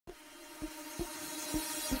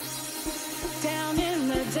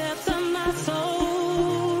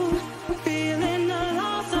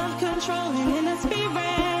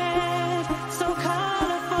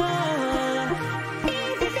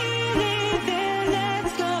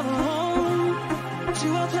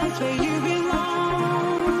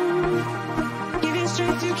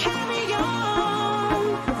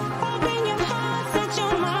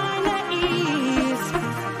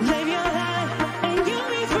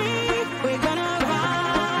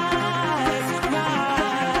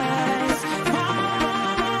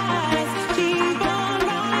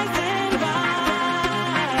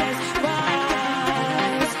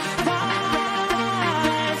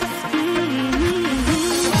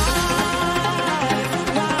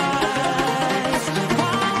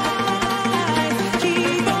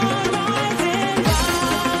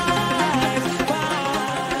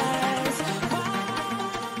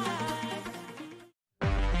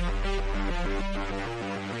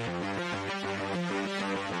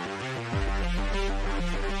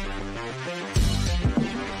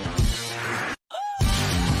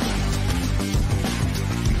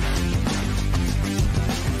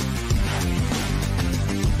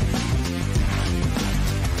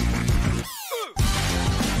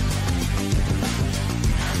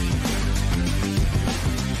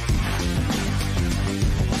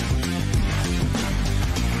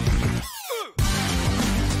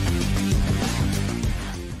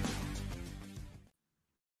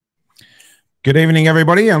Good evening,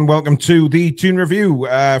 everybody, and welcome to the Toon Review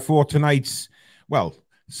for tonight's, well,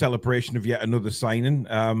 celebration of yet another signing.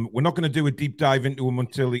 We're not going to do a deep dive into him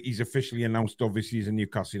until he's officially announced, obviously, he's a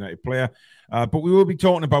Newcastle United player. But we will be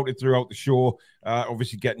talking about it throughout the show,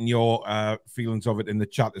 obviously getting your feelings of it in the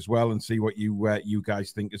chat as well and see what you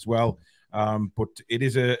guys think as well. But it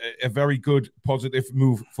is a very good, positive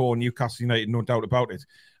move for Newcastle United, no doubt about it.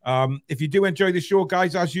 If you do enjoy the show,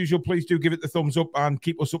 guys, as usual, please do give it the thumbs up and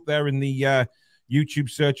keep us up there in the YouTube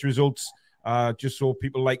search results, just so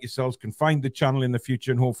people like yourselves can find the channel in the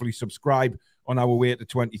future and hopefully subscribe on our way to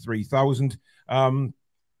 23,000.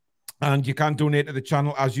 And you can donate to the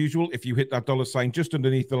channel as usual if you hit that $sign just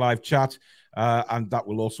underneath the live chat, and that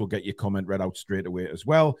will also get your comment read out straight away as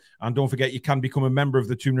well. And don't forget, you can become a member of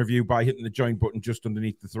the Toon Review by hitting the join button just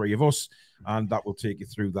underneath the three of us, and that will take you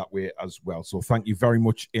through that way as well. So thank you very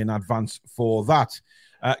much in advance for that.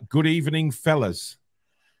 Good evening, fellas.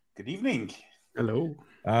 Good evening. Hello.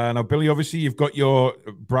 Now, Billy, obviously, you've got your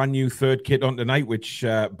brand new third kit on tonight, which,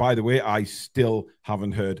 by the way, I still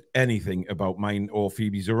haven't heard anything about mine or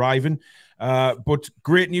Phoebe's arriving. But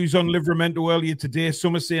great news on Livramento earlier today.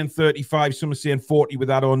 Some are saying 35, some are saying 40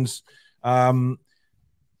 with add-ons.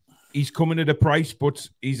 He's coming at a price, but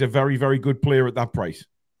he's a very, very good player at that price.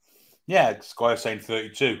 Yeah, Sky saying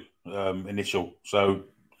 32 initial. So,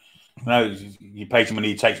 no, you pay some money,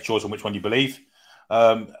 you take a choice on which one you believe.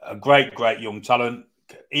 A great, great young talent.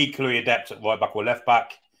 Equally adept at right back or left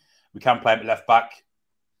back. We can play him at left back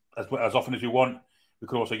as often as we want. We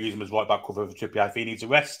could also use him as right back cover for Trippier if he needs a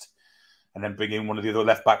rest, and then bring in one of the other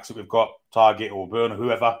left backs that we've got, Target or Burn or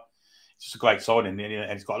whoever. It's just a great signing,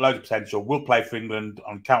 and he's got loads of potential. Will play for England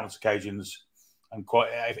on countless occasions, and quite.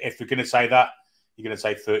 If you're going to say that, you're going to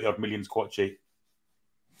say 30-odd million is quite cheap.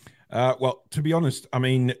 Well, to be honest, I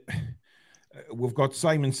mean, we've got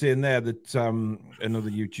Simon saying there that another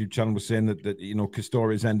YouTube channel was saying that you know,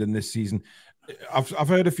 Castoria's ending this season. I've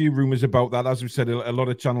heard a few rumors about that. As we said, a lot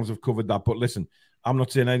of channels have covered that. But listen, I'm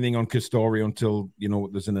not saying anything on Castoria until, you know,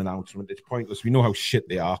 there's an announcement. It's pointless. We know how shit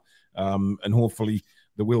they are, and hopefully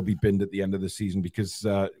they will be binned at the end of the season because,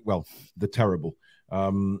 well, they're terrible.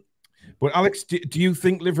 But Alex, do you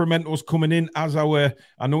think Livramento's coming in as our?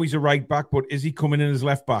 I know he's a right back, but is he coming in as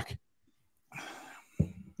left back?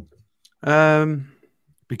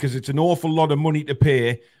 Because it's an awful lot of money to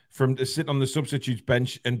pay from to sit on the substitutes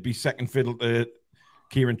bench and be second fiddle to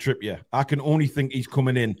Kieran Trippier. I can only think he's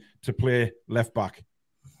coming in to play left back.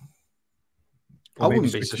 I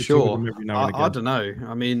wouldn't be so sure. I don't know.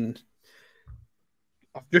 I mean,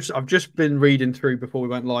 I've just been reading through before we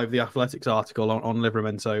went live the Athletics article on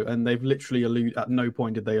Livramento, and they've literally at no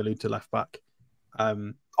point did they allude to left back.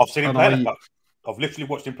 I've seen him play left back. I've literally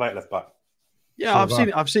watched him play at left back. Yeah,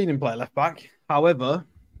 I've seen him play left back. However,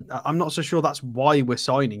 I'm not so sure that's why we're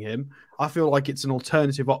signing him. I feel like it's an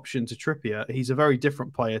alternative option to Trippier. He's a very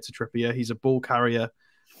different player to Trippier. He's a ball carrier.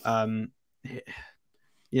 You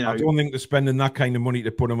know, I don't think they're spending that kind of money to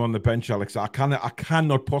put him on the bench, Alex. I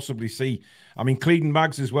cannot possibly see. I mean, Cleedon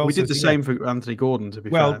Maggs as well. We did the same for Anthony Gordon, to be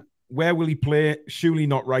fair. Where will he play? Surely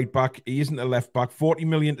not right back. He isn't a left back. 40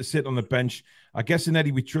 million to sit on the bench. I guess in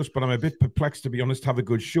Eddie we trust, but I'm a bit perplexed, to be honest. Have a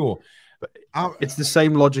good show. It's the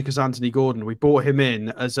same logic as Anthony Gordon. We brought him in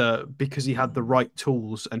as because he had the right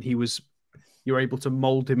tools, and you're able to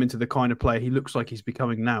mold him into the kind of player he looks like he's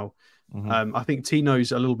becoming now. Mm-hmm. I think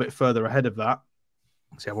Tino's a little bit further ahead of that.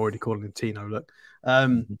 See, I'm already calling him Tino. Look,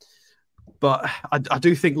 but I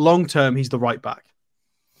do think long term he's the right back.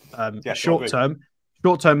 Short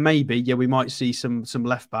term, maybe, yeah, we might see some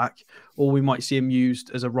left back, or we might see him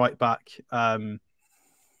used as a right back,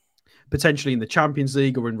 potentially in the Champions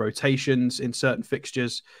League or in rotations in certain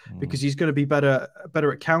fixtures, because he's going to be better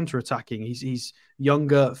at counter attacking. He's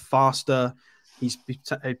younger, faster. He's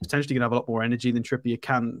potentially going to have a lot more energy than Trippier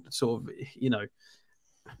can. Sort of,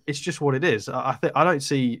 it's just what it is. I don't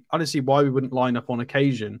see why we wouldn't line up on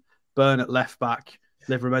occasion, Burn at left back,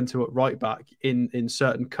 Livramento at right back in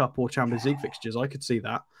certain cup or Champions League fixtures. I could see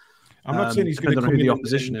that. I'm not saying he's going to come in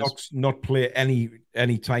and not play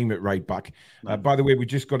any time at right back. No. By the way, we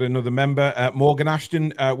just got another member, Morgan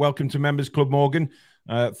Ashton. Welcome to Members Club, Morgan.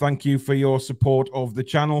 Thank you for your support of the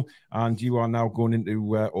channel, and you are now going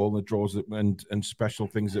into all the draws and special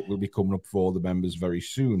things that will be coming up for the members very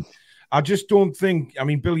soon. I just don't think. I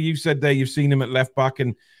mean, Billy, you said there you've seen him at left back,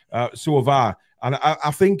 and so have I. And I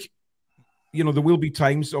think, there will be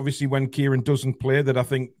times, obviously, when Kieran doesn't play, that I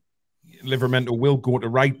think Livramento will go to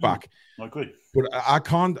right back. I agree. But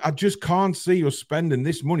I just can't see us spending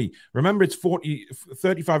this money. Remember, it's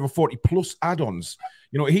 35 or 40 plus add-ons.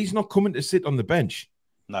 He's not coming to sit on the bench.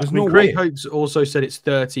 No. Craig Hopes also said it's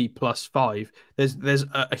 30 plus 5. There's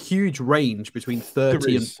a huge range between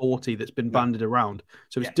 30 and 40 that's been banded around.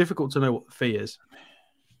 So it's difficult to know what the fee is.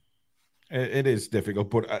 It is difficult,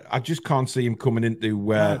 but I just can't see him coming into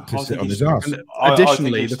to sit on his ass.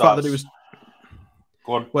 Additionally, the fact that it was...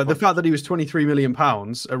 the fact that he was £23 million,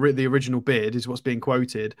 the original bid, is what's being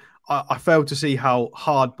quoted. I fail to see how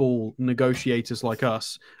hardball negotiators like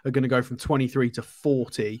us are going to go from 23 to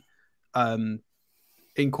 40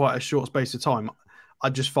 in quite a short space of time. I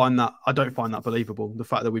don't find that believable. The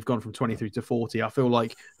fact that we've gone from 23 to 40, I feel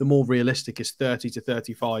like the more realistic is 30 to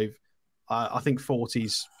 35. I think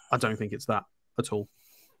 40s. I don't think it's that at all.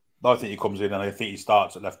 I think he comes in and I think he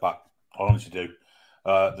starts at left back. I honestly do.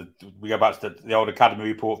 We go back to the old academy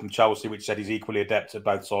report from Chelsea, which said he's equally adept at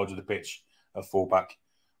both sides of the pitch at fullback.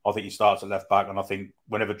 I think he starts at left back, and I think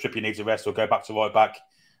whenever Trippier needs a rest, he'll go back to right back,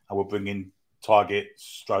 and we'll bring in Target,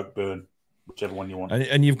 Stroke, Burn, whichever one you want.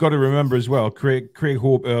 And you've got to remember as well, Craig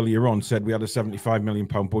Hope earlier on said we had a £75 million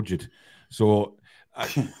budget. So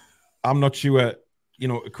I'm not sure.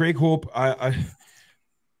 Craig Hope,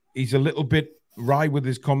 he's a little bit wry with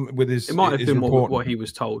his It might have been what he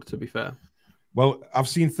was told, to be fair. Well, I've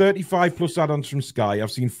seen 35 plus add-ons from Sky.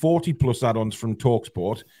 I've seen 40 plus add-ons from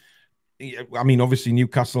TalkSport. I mean, obviously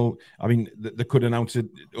Newcastle, they could announce an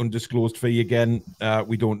undisclosed fee again.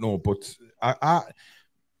 We don't know. But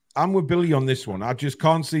I'm with Billy on this one. I just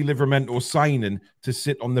can't see Livramento signing to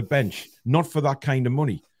sit on the bench. Not for that kind of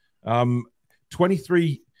money.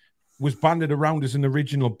 23 was banded around as an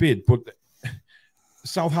original bid, but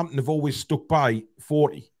Southampton have always stuck by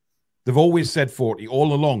 40. They've always said 40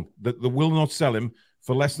 all along, that they will not sell him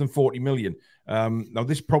for less than 40 million. Now,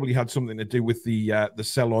 this probably had something to do with the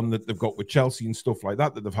sell-on that they've got with Chelsea and stuff like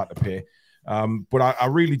that they've had to pay. But I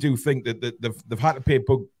really do think that they've had to pay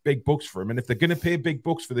big bucks for him. And if they're going to pay big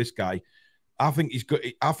bucks for this guy, I think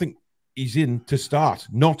he's in to start,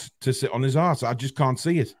 not to sit on his arse. I just can't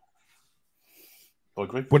see it. I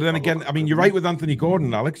agree. But then again, you're right with Anthony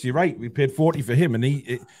Gordon, Alex. You're right. We paid 40 for him,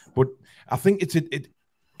 but I think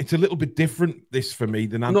it's a little bit different, this, for me,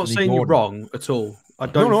 than Anthony Gordon. I'm not saying you're wrong at all. I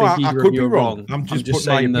don't think I could be wrong. I'm just putting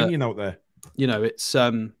saying my opinion out there. It's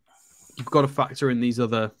you've got to factor in these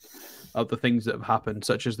other things that have happened,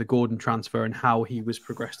 such as the Gordon transfer and how he was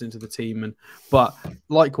progressed into the team. But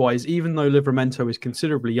likewise, even though Livramento is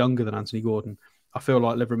considerably younger than Anthony Gordon, I feel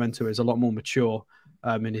like Livramento is a lot more mature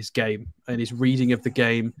in his game and his reading of the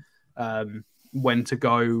game. When to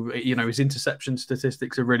go, his interception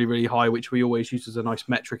statistics are really, really high, which we always use as a nice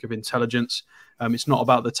metric of intelligence. It's not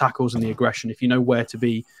about the tackles and the aggression. If you know where to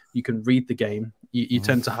be, you can read the game. You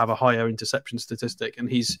tend to have a higher interception statistic, and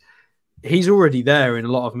he's already there in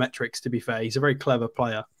a lot of metrics. To be fair, he's a very clever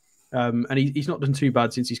player, and he's not done too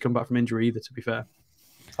bad since he's come back from injury either. To be fair,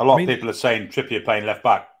 a lot of people are saying Trippier playing left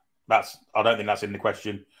back. I don't think that's in the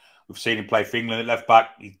question. We've seen him play for England at left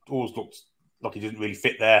back. He always looks like he doesn't really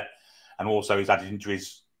fit there. And also he's had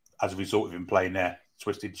injuries as a result of him playing there,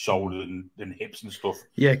 twisted shoulder and hips and stuff.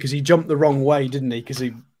 Yeah, because he jumped the wrong way, didn't he? Because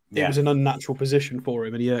it was an unnatural position for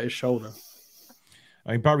him and he hurt his shoulder.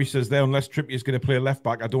 Barry says there, unless Trippier is going to play left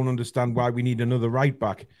back, I don't understand why we need another right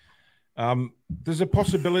back. There's a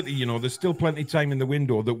possibility, there's still plenty of time in the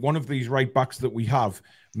window that one of these right backs that we have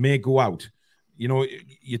may go out. You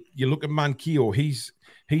look at Manquillo,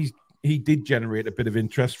 he did generate a bit of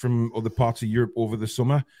interest from other parts of Europe over the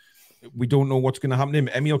summer. We don't know what's going to happen to him.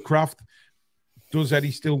 Emil Kraft, does Eddie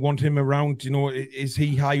still want him around? Is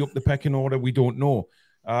he high up the pecking order? We don't know.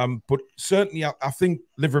 But certainly, I think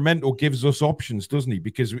Livramento gives us options, doesn't he?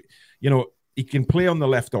 Because, you know, he can play on the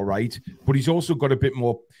left or right, but he's also got a bit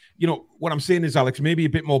more, you know, what I'm saying is, Alex, maybe a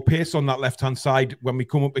bit more pace on that left-hand side when we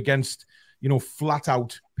come up against, you know,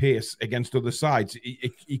 flat-out pace against other sides.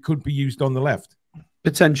 He could be used on the left.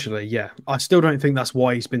 Potentially, yeah. I still don't think that's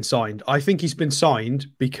why he's been signed. I think he's been signed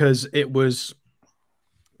because he's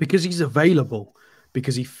available,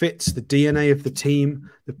 because he fits the DNA of the team,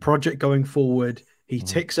 the project going forward. He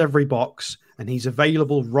ticks every box, and he's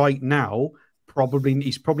available right now.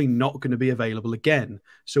 He's probably not going to be available again.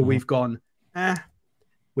 So we've gone,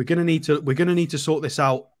 we're going to need to sort this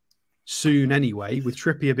out soon anyway, with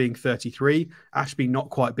Trippier being 33, Ashby not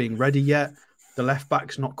quite being ready yet, the left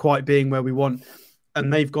back's not quite being where we want. And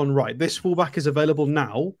they've gone, right, this fullback is available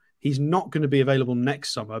now. He's not going to be available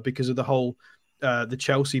next summer because of the whole the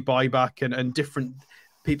Chelsea buyback and different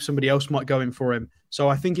people, somebody else might go in for him. So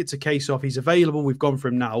I think it's a case of he's available. We've gone for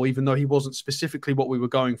him now, even though he wasn't specifically what we were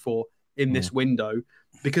going for in this window,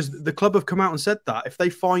 because the club have come out and said that if they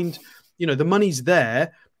find, you know, the money's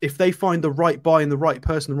there, if they find the right buy and the right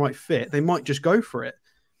person, the right fit, they might just go for it.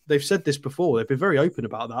 They've said this before. They've been very open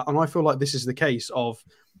about that. And I feel like this is the case of,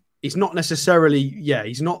 he's not necessarily,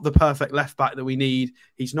 he's not the perfect left back that we need.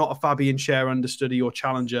 He's not a Fabian Schär understudy or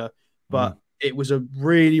challenger, but it was a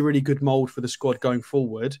really, really good mould for the squad going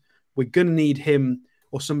forward. We're going to need him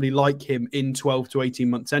or somebody like him in 12 to 18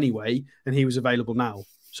 months anyway, and he was available now.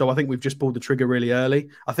 So I think we've just pulled the trigger really early.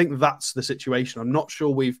 I think that's the situation. I'm not sure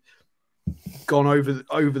we've gone over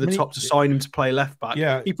the top to sign him to play left back.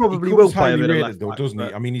 Yeah, he probably will play a bit rated, of left though, back, doesn't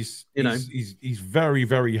he? I mean, he's very,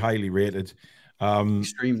 very highly rated.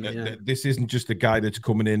 Extremely. Yeah. This isn't just a guy that's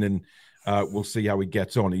coming in and we'll see how he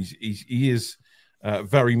gets on. He is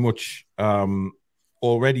very much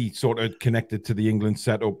already sort of connected to the England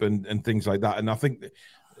setup and things like that. And I think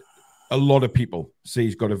a lot of people say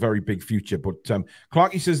he's got a very big future. But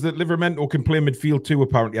Clarkey says that Livramento can play midfield too.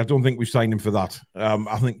 Apparently, I don't think we've signed him for that.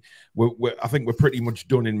 I think we're pretty much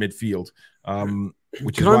done in midfield.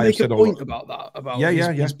 Which Can is why I make said a point about that? About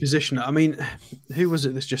his position? I mean, who was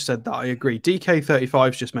it that's just said that? I agree.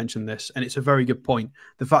 DK35's just mentioned this, and it's a very good point.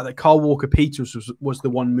 The fact that Kyle Walker-Peters was the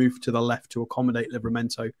one moved to the left to accommodate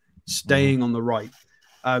Livramento, staying on the right.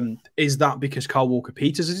 Is that because Kyle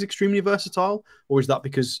Walker-Peters is extremely versatile, or is that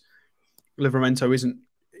because Livramento isn't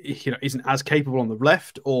as capable on the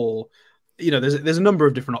left? Or, there's a number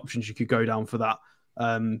of different options you could go down for that.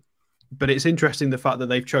 But it's interesting the fact that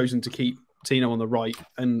they've chosen to keep Tino on the right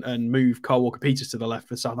and move Kyle Walker-Peters to the left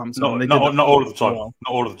for Southampton. Not all of the time.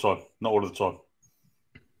 Not all of the time.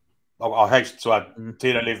 I hate to add,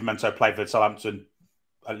 Tino Livramento played for Southampton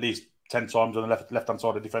at least 10 times on the left-hand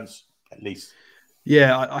side of defence, at least.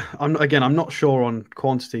 Yeah, I'm not sure on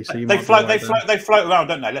quantity. So they float around,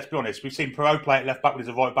 don't they? Let's be honest. We've seen Perot play at left back with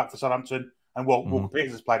his right back for Southampton, and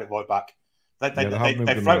Walker-Peters has played at right back. They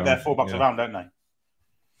float their fullbacks around, don't they?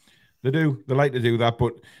 They do. They like to do that.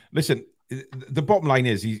 But listen, the bottom line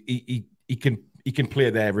is he can play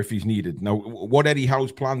there if he's needed. Now, what Eddie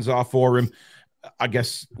Howe's plans are for him, I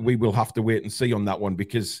guess we will have to wait and see on that one,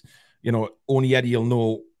 because only Eddie will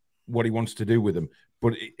know what he wants to do with him.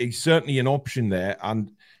 But he's certainly an option there.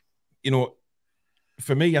 And,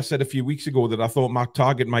 for me, I said a few weeks ago that I thought Mark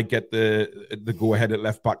Targett might get the go-ahead at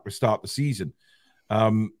left-back to start the season.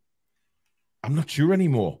 I'm not sure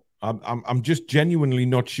anymore. I'm just genuinely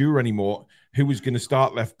not sure anymore who is going to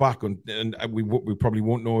start left-back. And we probably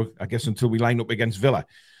won't know, I guess, until we line up against Villa.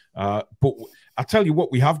 But I tell you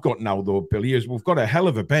what we have got now, though, Billy, is we've got a hell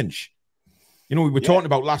of a bench. We were talking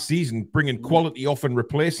about last season, bringing quality off and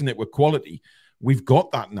replacing it with quality. We've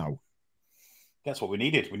got that now. That's what we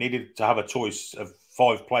needed. We needed to have a choice of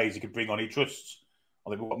 5 players you could bring on he trusts. I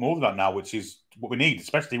think we've got more than that now, which is what we need,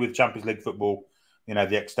 especially with Champions League football,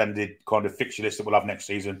 the extended kind of fixture list that we'll have next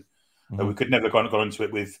season. We could never go into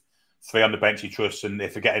it with 3 on the bench he trusts, and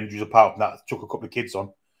if we get injuries apart from that, chuck a couple of kids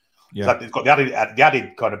on. Yeah. So it's got the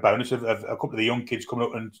added kind of bonus of a couple of the young kids coming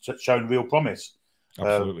up and showing real promise.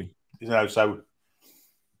 Absolutely. So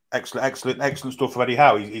excellent stuff for Eddie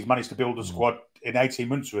Howe. He's managed to build a squad in 18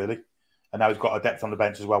 months, really. And now he's got a depth on the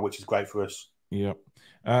bench as well, which is great for us. Yeah.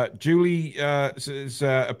 Julie says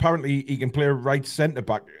apparently he can play right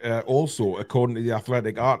centre-back also, according to the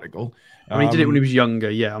Athletic article. He did it when he was younger.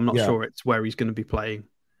 Yeah, I'm not sure it's where he's going to be playing.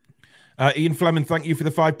 Ian Fleming, thank you for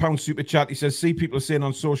the £5 super chat. He says, see, people are saying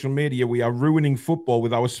on social media we are ruining football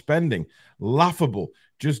with our spending. Laughable.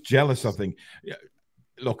 Just jealous, I think.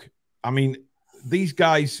 Look, I mean, these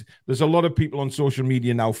guys, there's a lot of people on social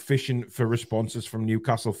media now fishing for responses from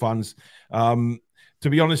Newcastle fans. To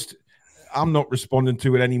be honest, I'm not responding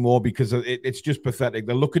to it anymore because it's just pathetic.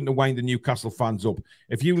 They're looking to wind the Newcastle fans up.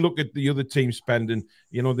 If you look at the other teams spending,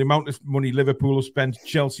 you know, the amount of money Liverpool have spent,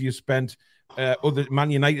 Chelsea has spent, other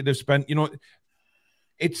Man United have spent, you know,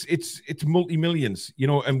 it's multi-millions, you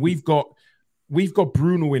know, and we've got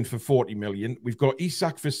Bruno in for 40 million. We've got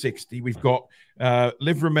Isak for 60. We've got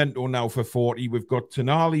Livramento now for 40. We've got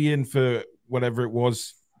Tonali in for whatever it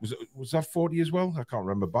was. Was that 40 as well? I can't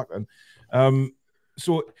remember back then.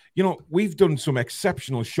 So, you know, we've done some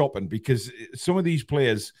exceptional shopping because some of these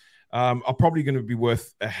players are probably going to be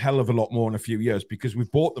worth a hell of a lot more in a few years because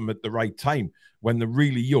we've bought them at the right time when they're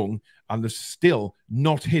really young and they're still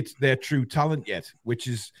not hit their true talent yet, which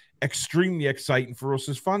is extremely exciting for us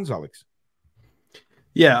as fans, Alex.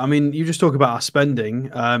 Yeah, I mean, you just talk about our spending.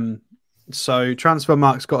 So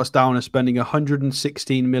Transfermarkt's got us down as spending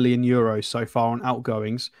 116 million euros so far on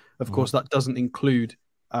outgoings. Of course, that doesn't include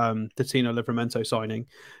the Tino Livramento signing.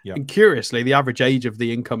 Yeah. And curiously, the average age of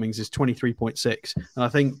the incomings is 23.6. And I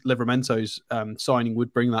think Livramento's signing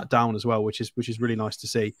would bring that down as well, which is really nice to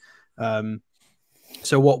see.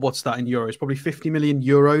 So what's that in euros? Probably 50 million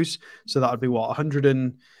euros. So that would be what,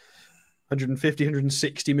 150,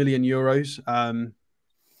 160 million euros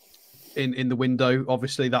in the window.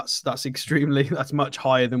 Obviously, that's much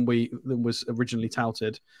higher than was originally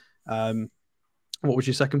touted. What was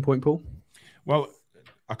your second point, Paul? Well,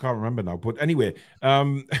 I can't remember now, but anyway,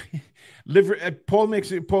 Paul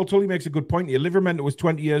Tully makes a good point here. Livramento was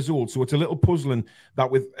 20 years old, so it's a little puzzling that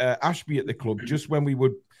with Ashby at the club, just when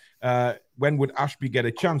would Ashby get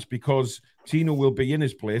a chance? Because Tino will be in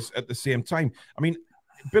his place at the same time. I mean,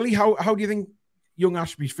 Billy, how do you think young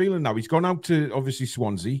Ashby's feeling now? He's gone out to obviously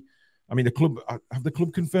Swansea. I mean, have the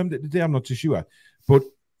club confirmed it today? I'm not too sure, but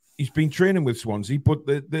he's been training with Swansea. But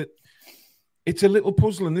it's a little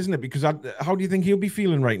puzzling, isn't it? Because how do you think he'll be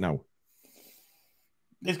feeling right now?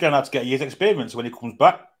 He's going to have to get a year's experience when he comes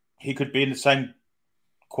back. He could be in the same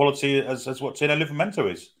quality as what Tino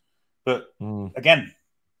Livramento is. But again,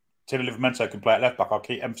 Tino Livramento can play at left back. I'll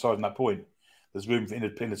keep emphasising that point. There's room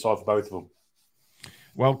in the side for both of them.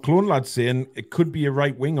 Well, Clone Lad's saying it could be a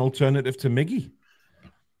right wing alternative to Miggy.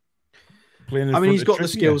 I mean, he's got the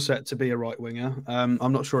skill set to be a right winger.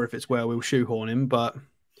 I'm not sure if it's where we'll shoehorn him, but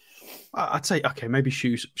I'd say okay, maybe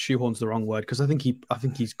shoehorn's the wrong word because I think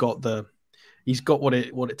he's got what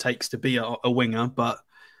it takes to be a winger. But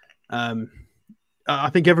I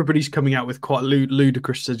think everybody's coming out with quite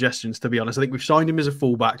ludicrous suggestions. To be honest, I think we've signed him as a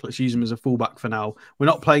fullback. Let's use him as a fullback for now. We're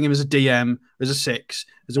not playing him as a DM, as a 6,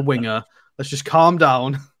 as a winger. Let's just calm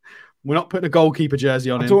down. We're not putting a goalkeeper jersey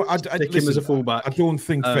on him. Stick him as a fullback. I don't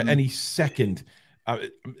think for any second. I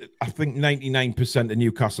think 99% of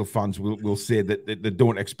Newcastle fans will say that they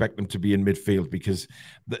don't expect them to be in midfield because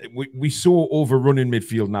we saw overrun in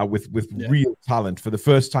midfield now with real talent for the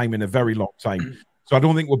first time in a very long time. So I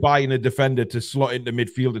don't think we're buying a defender to slot into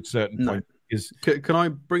midfield at certain points. Can I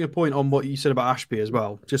bring a point on what you said about Ashby as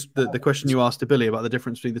well? Just the question you asked to Billy about the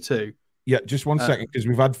difference between the two. Yeah, just one second, because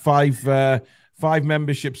we've had five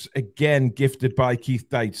memberships again gifted by Keith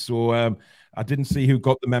Dites. So I didn't see who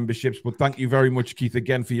got the memberships, but thank you very much, Keith,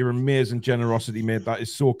 again for your amazing generosity, mate. That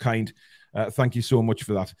is so kind. Thank you so much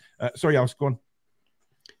for that. Sorry, Alex, go on.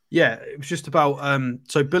 Yeah, it was just about.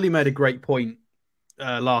 So Billy made a great point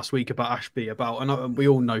last week about Ashby, and we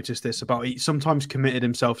all noticed this, about he sometimes committed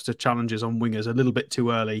himself to challenges on wingers a little bit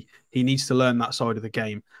too early. He needs to learn that side of the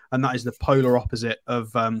game, and that is the polar opposite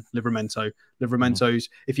of Livramento. Livramento's,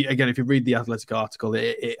 if you read the Athletic article,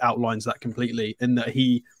 it outlines that completely, in that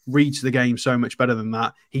he reads the game so much better than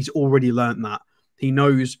that. He's already learned that. He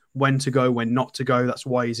knows when to go, when not to go. That's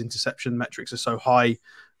why his interception metrics are so high.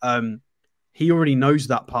 He already knows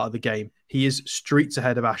that part of the game. He is streets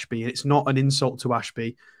ahead of Ashby. It's not an insult to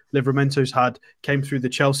Ashby. Livramento's came through the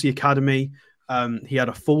Chelsea Academy. He had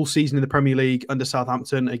a full season in the Premier League under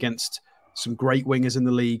Southampton against some great wingers in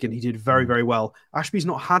the league, and he did very, very well. Ashby's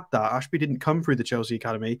not had that. Ashby didn't come through the Chelsea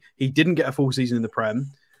Academy. He didn't get a full season in the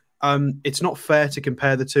Prem. It's not fair to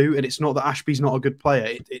compare the two, and it's not that Ashby's not a good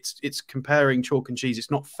player. It's comparing chalk and cheese.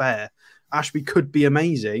 It's not fair. Ashby could be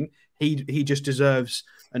amazing. He just deserves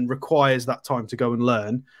and requires that time to go and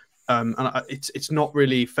learn. And it's not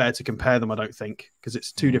really fair to compare them, I don't think, because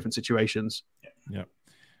it's two different situations. Yeah.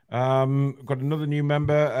 Got another new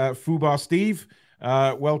member, Fubar Steve.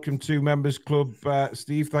 Welcome to Members Club,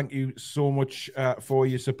 Steve. Thank you so much for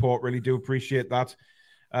your support. Really do appreciate that.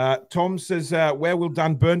 Tom says, where will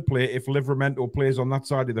Dan Burn play if Livramento plays on that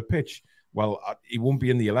side of the pitch? Well, he won't be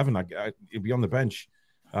in the 11. He'll be on the bench.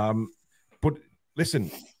 But listen,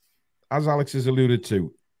 as Alex has alluded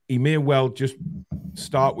to, he may well just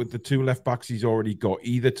start with the two left backs he's already got,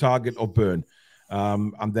 either Target or Burn.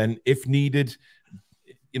 And then if needed,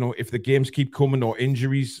 if the games keep coming or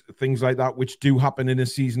injuries, things like that, which do happen in a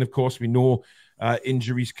season, of course, we know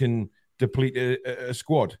injuries can deplete a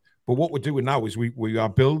squad. But what we're doing now is we are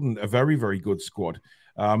building a very, very good squad.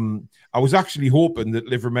 I was actually hoping that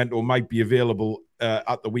Livramento might be available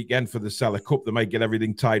at the weekend for the Cellar Cup. They might get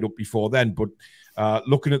everything tied up before then. But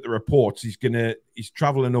looking at the reports, he's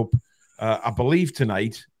travelling up, I believe,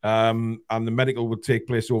 tonight. And the medical will take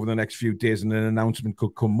place over the next few days, and an announcement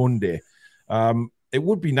could come Monday. It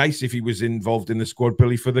would be nice if he was involved in the squad,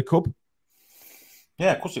 Billy, for the Cup.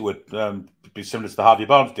 Yeah, of course it would. Be similar to the Harvey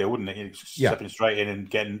Barnes deal, wouldn't it? Stepping straight in and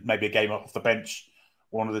getting maybe a game off the bench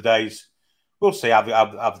one of the days. We'll see how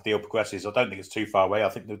the deal progresses. I don't think it's too far away. I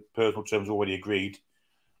think the personal terms are already agreed.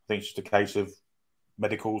 I think it's just a case of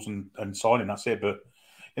medicals and signing. That's it. But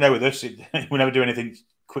with us, we never do anything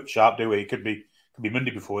quick, sharp, do we? It could be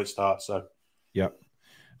Monday before it starts. So yeah,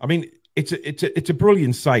 I mean, it's a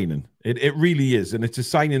brilliant signing. It really is, and it's a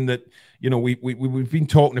signing that we've been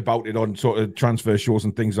talking about it on sort of transfer shows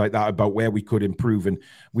and things like that about where we could improve, and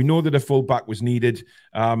we know that a fullback was needed.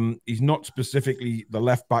 He's not specifically the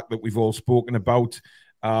left back that we've all spoken about,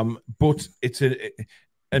 but it's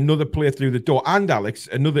another player through the door, and Alex,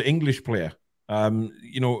 another English player.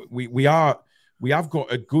 We have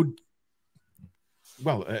got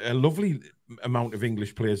a lovely amount of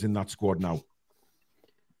English players in that squad now.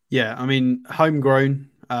 Yeah, I mean, homegrown.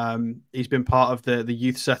 He's been part of the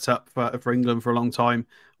youth setup for England for a long time,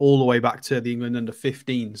 all the way back to the England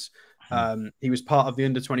under-15s. He was part of the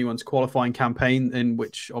under-21s qualifying campaign, in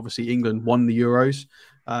which obviously England won the Euros,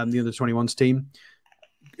 the under-21s team.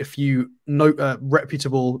 A few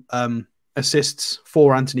reputable assists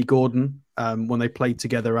for Anthony Gordon when they played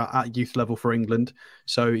together at youth level for England.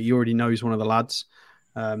 So he already knows one of the lads.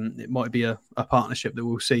 It might be a partnership that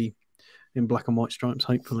we'll see in black and white stripes,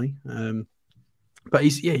 hopefully. But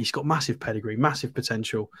he's got massive pedigree, massive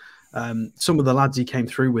potential. Some of the lads he came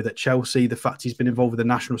through with at Chelsea, the fact he's been involved with the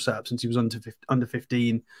national setup since he was under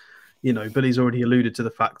 15, Billy's already alluded to the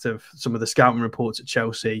fact of some of the scouting reports at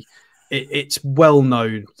Chelsea. It's well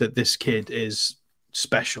known that this kid is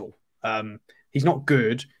special. He's not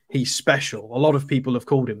good, he's special. A lot of people have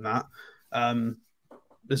called him that.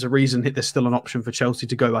 There's a reason there's still an option for Chelsea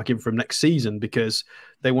to go back in from next season, because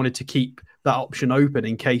they wanted to keep that option open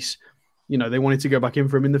in case, they wanted to go back in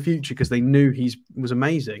for him in the future, because they knew he was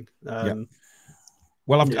amazing.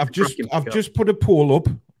 Well, I've just put a poll up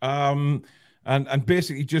and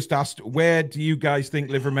basically just asked, where do you guys think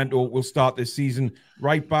Livramento will start this season?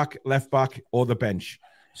 Right back, left back, or the bench?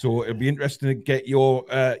 So it'll be interesting to get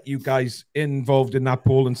you guys involved in that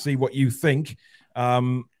poll and see what you think.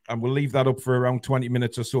 And we'll leave that up for around 20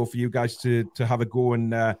 minutes or so for you guys to have a go.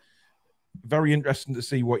 And very interesting to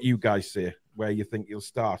see what you guys say, where you think you'll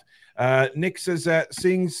start. Nick says,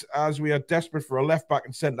 seeing as we are desperate for a left back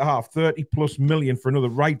and centre half, 30+ million for another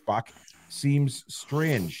right back seems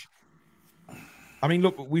strange. I mean,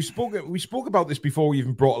 look, we spoke about this before we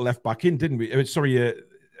even brought a left back in, didn't we?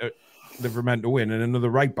 Livramento in and another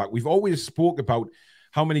right back. We've always spoke about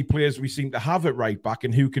how many players we seem to have at right back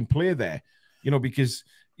and who can play there. Because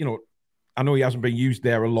I know he hasn't been used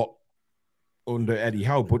there a lot under Eddie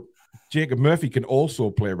Howe, but Jacob Murphy can also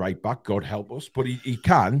play right back, God help us, but he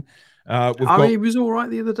can. He was all right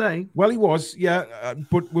the other day. Well, he was, yeah.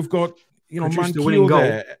 But we've got, Mankio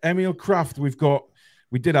there, Emil Kraft.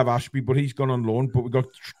 We did have Ashby, but he's gone on loan, but we've got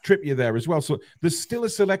Trippier there as well. So there's still a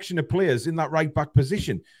selection of players in that right back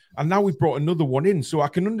position. And now we've brought another one in. So I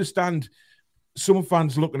can understand some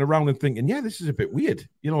fans looking around and thinking, yeah, this is a bit weird.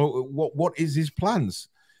 What is his plans?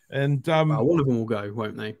 And one of them will go,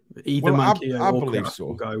 won't they? Either Mankio or Kraft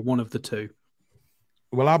will go, one of the two.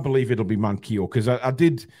 Well, I believe it'll be Mankio, because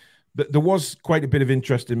there was quite a bit of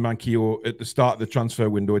interest in Mankio at the start of the transfer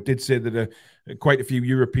window. It did say that quite a few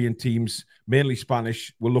European teams, mainly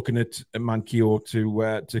Spanish, were looking at Mankio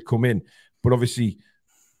to come in. But obviously,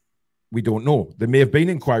 we don't know. There may have been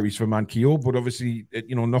inquiries for Mankio, but obviously,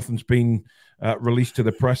 nothing's been released to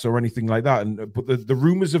the press or anything like that. But the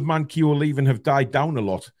rumours of Mankio leaving have died down a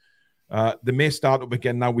lot. They may start up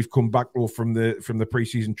again now we've come back from the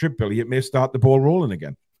pre-season trip, Billy. It may start the ball rolling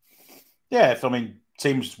again. Yeah,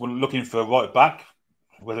 teams were looking for a right back,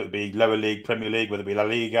 whether it be lower league, Premier League, whether it be La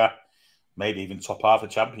Liga, maybe even top half of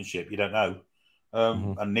the Championship. You don't know.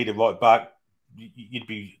 And need a right back. You'd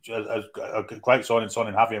be a great signing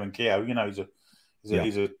Javier Mankio.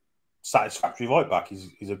 He's a satisfactory right back.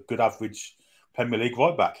 He's a good average Premier League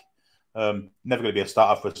right back. Never going to be a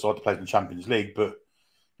starter for a side that plays in the Champions League, but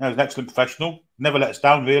he's an excellent professional. Never let us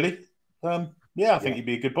down, really. I think he'd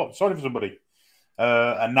be a good signing for somebody.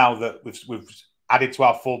 And now that we've added to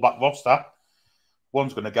our full-back roster,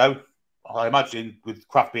 one's going to go. I imagine with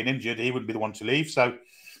Kraft being injured, he wouldn't be the one to leave. So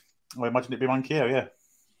I imagine it'd be Mankier, yeah.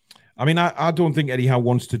 I mean, I don't think Eddie Howe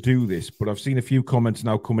wants to do this, but I've seen a few comments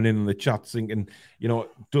now coming in the chat thinking,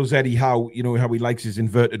 does Eddie Howe, how he likes his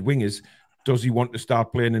inverted wingers, does he want to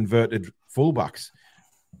start playing inverted fullbacks?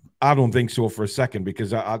 I don't think so for a second,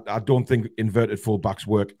 because I don't think inverted fullbacks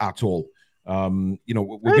work at all. We're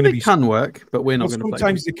going to be can work, but we're not going to play.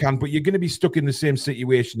 Sometimes they can, but you're going to be stuck in the same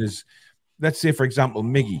situation as, let's say, for example,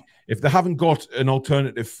 Miggy. If they haven't got an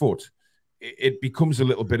alternative foot, it becomes a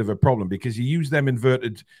little bit of a problem, because you use them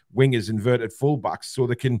inverted wingers, inverted fullbacks, so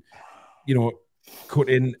they can, cut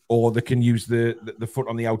in, or they can use the foot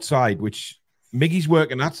on the outside, which Miggy's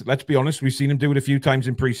working at. Let's be honest, we've seen him do it a few times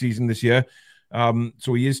in pre-season this year.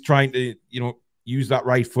 So he is trying to, use that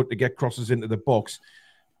right foot to get crosses into the box.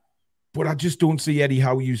 But I just don't see Eddie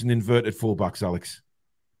Howe using inverted fullbacks, Alex.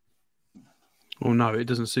 Oh, no, it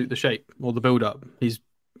doesn't suit the shape or the build-up. He's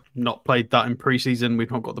not played that in pre-season.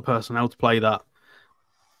 We've not got the personnel to play that.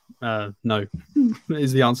 No,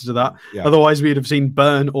 is the answer to that. Yeah. Otherwise, we'd have seen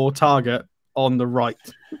Burn or Target on the right,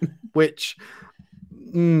 which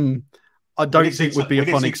I don't think would be a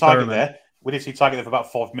fun experiment. We did see Target there for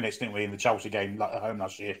about 5 minutes, didn't we, in the Chelsea game at home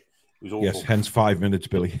last year? It was awful. Yes, hence 5 minutes,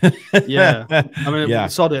 Billy. Yeah. I mean,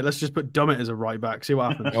 sod it. Let's just put Dummett as a right back. See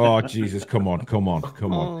what happens. Oh, Jesus. Come on. Could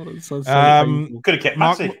have kept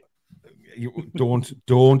Matty.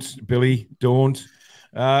 Don't, Billy. Don't.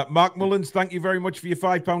 Mark Mullins, thank you very much for your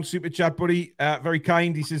 £5 super chat, buddy. Very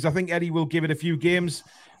kind. He says, I think Eddie will give it a few games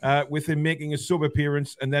with him making a sub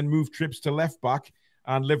appearance and then move Trips to left back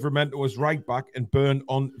and Livramento as right back and Burn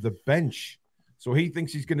on the bench. So he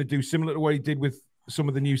thinks he's going to do similar to what he did with some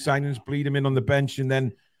of the new signings, bleed him in on the bench and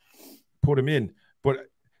then put him in. But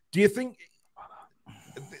do you think,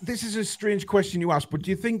 this is a strange question you ask, but do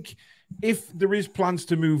you think if there is plans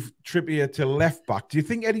to move Trippier to left back, do you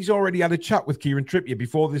think Eddie's already had a chat with Kieran Trippier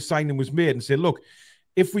before this signing was made and said, look,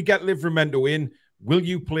 if we get Livramento in, will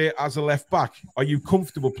you play as a left back? Are you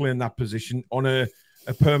comfortable playing that position on a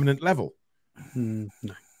permanent level? No,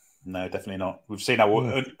 definitely not. We've seen how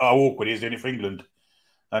awkward he is doing it for England.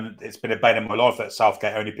 And it's been a bane in my life that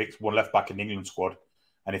Southgate only picks one left back in the England squad.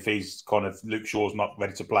 And if he's kind of, Luke Shaw's not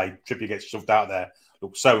ready to play, Trippier gets shoved out there,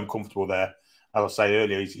 looks so uncomfortable there. As I say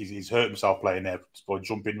earlier, he's hurt himself playing there by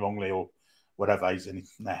jumping wrongly or whatever. It's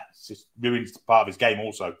just ruins part of his game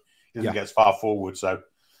also. He doesn't get as far forward, so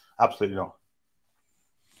absolutely not.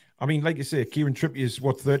 I mean, like you say, Kieran Trippier is,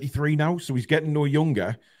 33 now? So he's getting no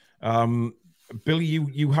younger. Billy,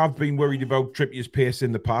 you have been worried about Trippier's pace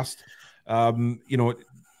in the past.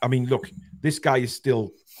 I mean, look, this guy is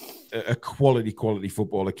still a quality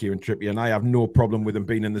footballer, Kieran Trippier, and I have no problem with him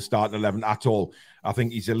being in the starting 11 at all. I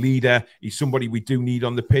think he's a leader. He's somebody we do need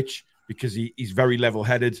on the pitch because he's very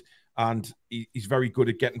level-headed and he's very good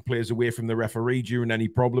at getting players away from the referee during any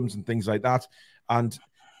problems and things like that. And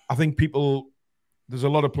I think there's a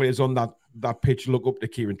lot of players on that pitch look up to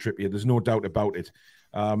Kieran Trippier. There's no doubt about it.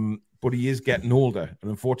 But he is getting older, and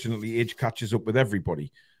unfortunately, age catches up with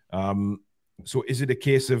everybody. So is it a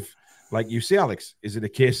case of, like you say, Alex, is it a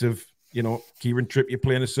case of, Kieran Trippier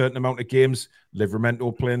playing a certain amount of games,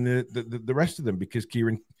 Livramento playing the rest of them? Because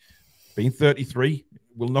Kieran, being 33,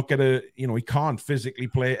 will not get he can't physically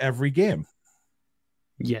play every game.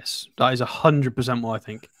 Yes, that is 100% what I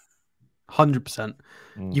think. 100%.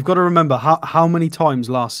 You've got to remember, how many times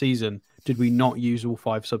last season did we not use all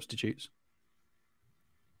 5 substitutes?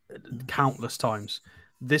 Countless times.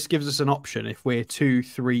 This gives us an option if we're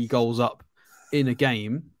 2-3 goals up in a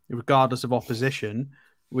game, regardless of opposition,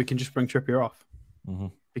 we can just bring Trippier off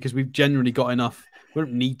because we've generally got enough. We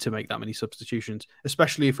don't need to make that many substitutions,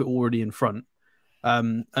 especially if we're already in front.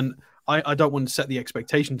 And I don't want to set the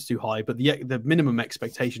expectations too high, but the minimum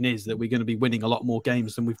expectation is that we're going to be winning a lot more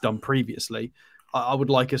games than we've done previously. I would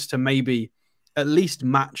like us to maybe at least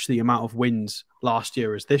match the amount of wins last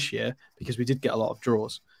year as this year, because we did get a lot of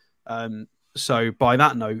draws. So by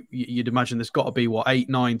that note, you'd imagine there's got to be 8,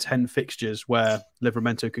 9, 10 fixtures where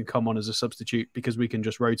Livramento can come on as a substitute because we can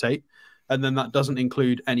just rotate. And then that doesn't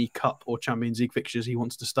include any cup or Champions League fixtures he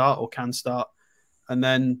wants to start or can start. And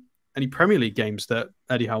then any Premier League games that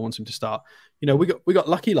Eddie Howe wants him to start. We got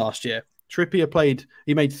lucky last year. Trippier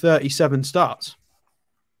he made 37 starts.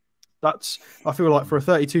 That's, I feel like, for a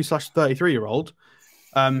 32/33-year-old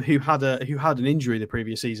who had an injury the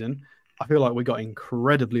previous season, I feel like we got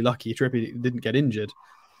incredibly lucky. Trippier didn't get injured.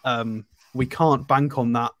 We can't bank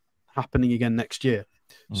on that happening again next year.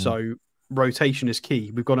 So rotation is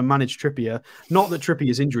key. We've got to manage Trippier. Not that Trippier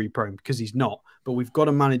is injury prone, because he's not, but we've got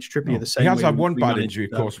to manage Trippier the same way. He has had one bad managed, injury,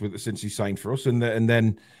 of course, since he signed for us, and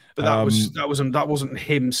then. But that wasn't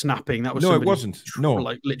him snapping. That was no, it wasn't. No,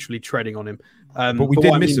 like literally treading on him. But we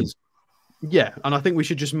did miss him. Yeah, and I think we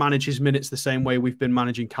should just manage his minutes the same way we've been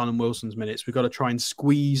managing Callum Wilson's minutes. We've got to try and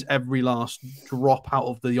squeeze every last drop out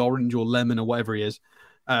of the orange or lemon or whatever he is,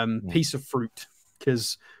 piece of fruit,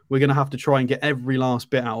 because we're going to have to try and get every last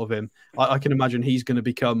bit out of him. I can imagine he's going to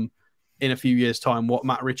become, in a few years' time, what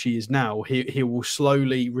Matt Ritchie is now. He will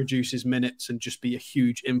slowly reduce his minutes and just be a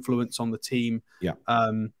huge influence on the team. Yeah.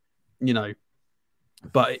 You know,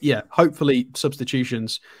 but yeah, hopefully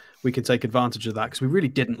substitutions, we can take advantage of that, because we really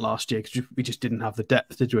didn't last year, because we just didn't have the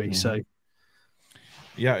depth, did we? So,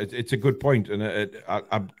 yeah, it's a good point, and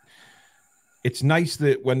it's nice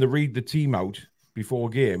that when they read the team out before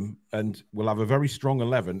a game, and we'll have a very strong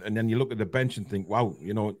 11, and then you look at the bench and think, wow,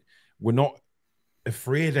 you know, we're not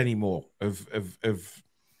afraid anymore of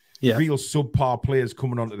real subpar players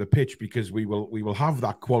coming onto the pitch, because we will have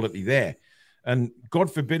that quality there. And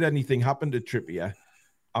God forbid anything happened to Trippier.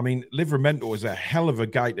 I mean, Livramento is a hell of a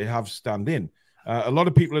guy to have stand in. A lot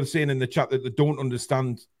of people are saying in the chat that they don't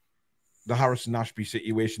understand the Harrison Ashby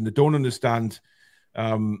situation. They don't understand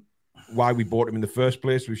why we bought him in the first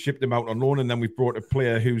place. We've shipped him out on loan, and then we've brought a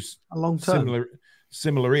player who's a long term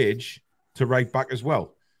similar age to right back as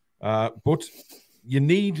well. But you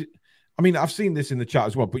need, I mean, I've seen this in the chat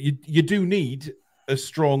as well, but you do need a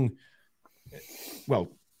strong, well,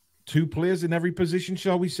 2 players in every position,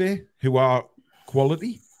 shall we say, who are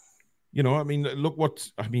quality. You know, I mean,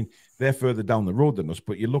 they're further down the road than us,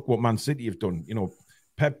 but you look what Man City have done. You know,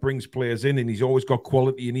 Pep brings players in, and he's always got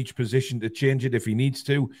quality in each position to change it if he needs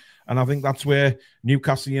to. And I think that's where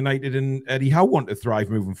Newcastle United and Eddie Howe want to thrive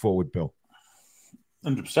moving forward, Bill.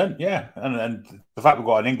 100%, yeah. And the fact we've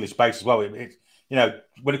got an English base as well, you know,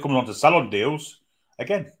 when it comes on to salon deals,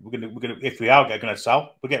 again, we're gonna if we are going to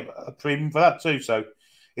sell, we'll get a premium for that too. So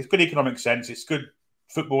it's good economic sense. It's good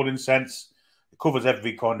footballing sense. It covers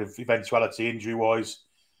every kind of eventuality, injury-wise,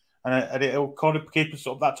 and it'll kind of keep us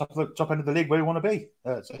up that top end of the league where we want to be.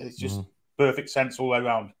 It's just perfect sense all the way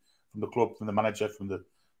around, from the club, from the manager, from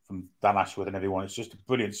Dan Ashworth and everyone. It's just a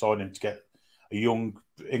brilliant signing to get a young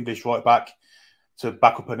English right back to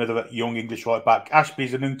back up another young English right back.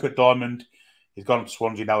 Ashby's an uncut diamond. He's gone to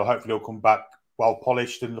Swansea now. Hopefully he'll come back well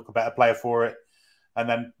polished and look a better player for it. And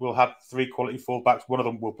then we'll have 3 quality fullbacks. One of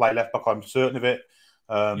them will play left back, I'm certain of it.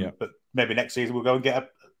 But maybe next season we'll go and get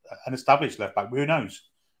an established left back. Who knows?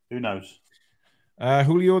 Who knows?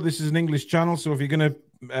 Julio, this is an English channel, so if you're going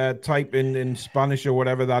to type in Spanish or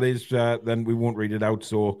whatever that is, then we won't read it out.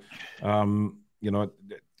 So, you know,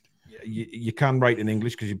 you can write in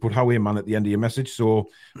English because you put "How are you, man" at the end of your message. So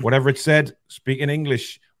whatever it said, speak in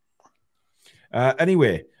English.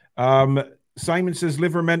 Anyway, Simon says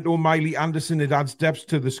Livramento, Miley, Anderson, it adds depth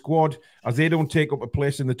to the squad as they don't take up a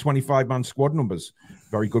place in the 25-man squad numbers.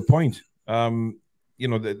 Very good point. You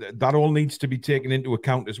know, that all needs to be taken into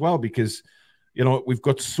account as well, because, you know, we've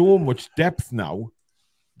got so much depth now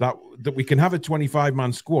that we can have a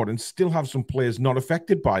 25-man squad and still have some players not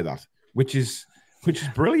affected by that, which is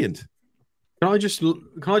brilliant. Can I just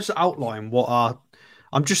outline what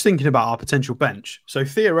I'm just thinking about our potential bench. So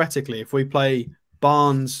theoretically, if we play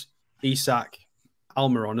Barnes, Isak,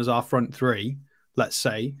 Almiron as our front 3, let's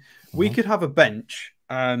say, we could have a bench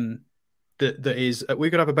we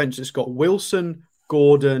could have a bench that's got Wilson,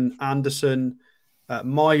 Gordon, Anderson,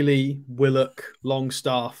 Miley, Willock,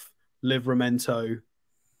 Longstaff, Livramento.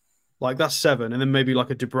 Like, that's 7, and then maybe like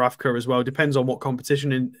a Dubravka as well. Depends on what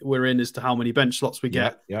competition we're in as to how many bench slots we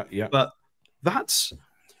get. Yeah. But that's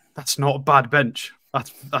not a bad bench.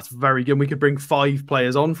 That's very good. We could bring 5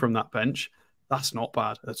 players on from that bench. That's not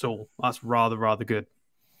bad at all. That's rather good.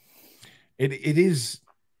 It is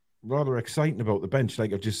rather exciting about the bench,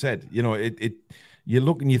 like I've just said. You know, you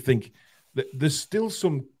look and you think that there's still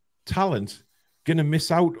some talent going to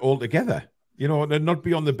miss out altogether. You know, and not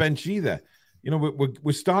be on the bench either. You know,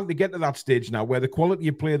 we're starting to get to that stage now where the quality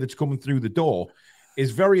of player that's coming through the door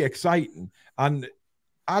is very exciting. And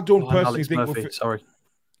I don't personally think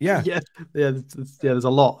there's a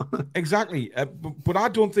lot. Exactly. But I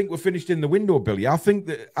don't think we're finished in the window, Billy. I think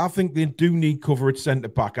they do need cover at centre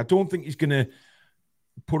back. I don't think he's going to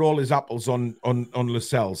put all his apples on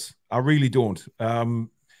Lascelles. I really don't.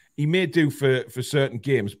 He may do for certain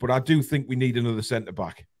games, but I do think we need another centre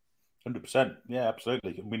back. 100%. Yeah,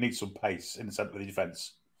 absolutely. We need some pace in the centre of the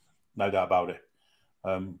defence. No doubt about it.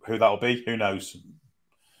 Who that'll be, who knows?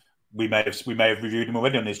 We may have reviewed him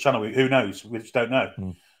already on this channel. Who knows? We just don't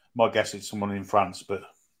know. My guess is someone in France, but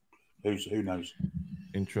who knows?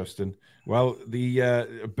 Interesting. Well, the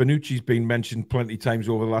Bonucci's been mentioned plenty of times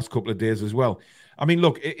over the last couple of days as well. I mean,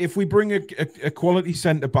 look, if we bring a quality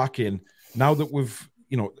centre back in, now that we've,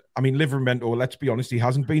 you know, I mean, Livramento, let's be honest, he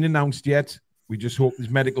hasn't been announced yet. We just hope his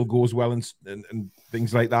medical goes well and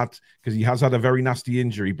things like that, because he has had a very nasty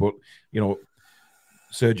injury. But, you know,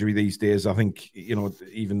 surgery these days, I think, you know,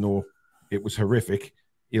 even though it was horrific,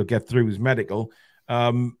 he'll get through his medical.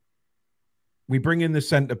 We bring in the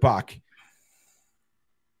centre back.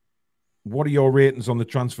 What are your ratings on the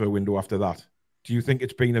transfer window after that? Do you think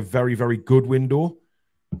it's been a very, very good window?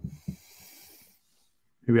 Who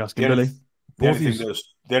are we asking, Billy? The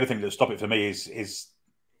only thing that stop it for me is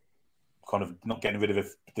kind of not getting rid of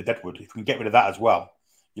the Deadwood. If we can get rid of that as well,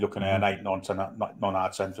 you're looking at an 8, 9, 10, 9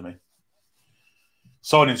 out of 10 for me.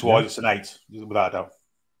 Signings-wise, it's an 8, without a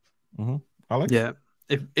doubt. Alex? Yeah.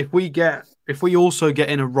 If we also get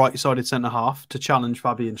in a right-sided centre-half to challenge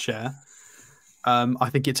Fabian Schär, I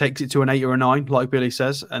think it takes it to an 8 or a 9, like Billy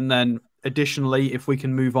says. And then additionally, if we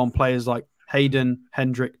can move on players like Hayden,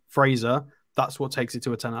 Hendrick, Fraser, that's what takes it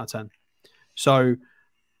to a 10 out of 10. So,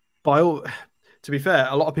 to be fair,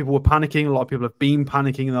 a lot of people were panicking. A lot of people have been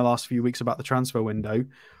panicking in the last few weeks about the transfer window.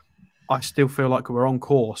 I still feel like we're on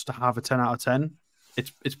course to have a 10 out of 10.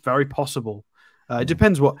 It's very possible. It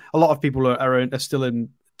depends what a lot of people are still in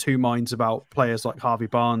two minds about players like Harvey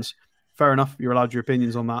Barnes. Fair enough, you're allowed your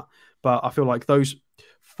opinions on that. But I feel like those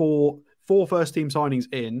four first team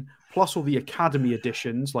signings in, plus all the academy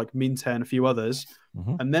additions like Minte and a few others,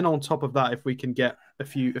 and then on top of that, if we can get a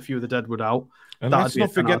few of the Deadwood out, and let's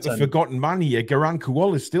not forget the forgotten man here, Garan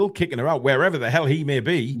Kuol is still kicking her out wherever the hell he may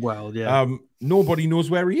be. Well, yeah, nobody knows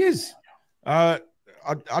where he is. I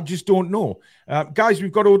just don't know. Guys,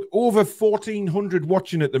 we've got over 1,400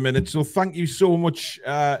 watching at the minute, so thank you so much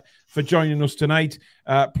for joining us tonight.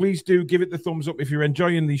 Please do give it the thumbs up if you're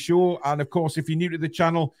enjoying the show. And, of course, if you're new to the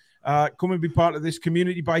channel, come and be part of this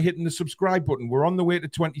community by hitting the subscribe button. We're on the way to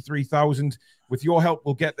 23,000. With your help,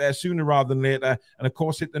 we'll get there sooner rather than later. And, of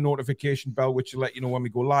course, hit the notification bell, which will let you know when we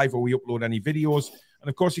go live or we upload any videos. And,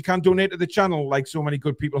 of course, you can donate to the channel like so many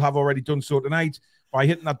good people have already done so tonight by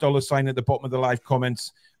hitting that $sign at the bottom of the live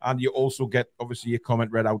comments. And you also get, obviously, your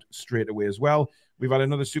comment read out straight away as well. We've had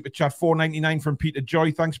another super chat, $4.99 from Peter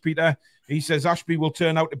Joy. Thanks, Peter. He says Ashby will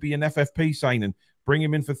turn out to be an FFP signing. Bring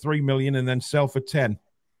him in for $3 million and then sell for 10.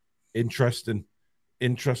 Interesting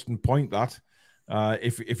point, that.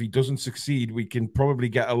 If he doesn't succeed, we can probably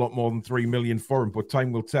get a lot more than $3 million for him, but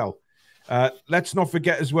time will tell. Let's not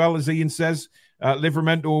forget as well, as Ian says,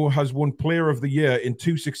 Livramento has won Player of the Year in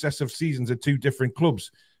 2 successive seasons at 2 different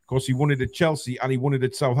clubs. Of course, he won it at Chelsea and he won it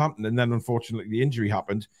at Southampton, and then unfortunately the injury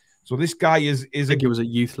happened. So this guy is I think it was at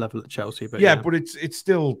youth level at Chelsea, but yeah, but it's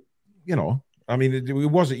still, you know, I mean, it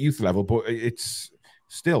was at youth level, but it's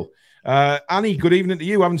still. Annie, good evening to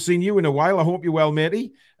you. I haven't seen you in a while. I hope you're well,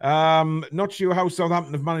 matey. Not sure how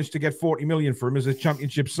Southampton have managed to get 40 million for him as a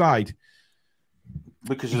championship side.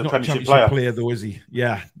 Because he's he's a not a championship player, though, is he?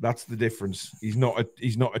 Yeah, that's the difference. He's not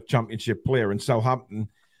a championship player. And Southampton,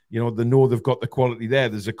 you know, they know they've got the quality there.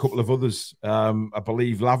 There's a couple of others. I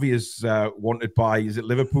believe Lavia is wanted by, is it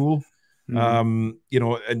Liverpool? You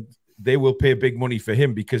know, and they will pay big money for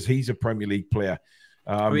him because he's a Premier League player.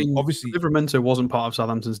 I mean, obviously, Livramento wasn't part of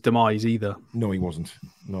Southampton's demise either. No, he wasn't.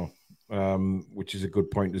 No. Which is a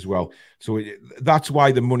good point as well. So that's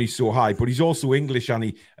why the money's so high. But he's also English,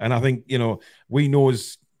 Annie. And I think, you know, we know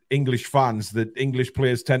as English fans that English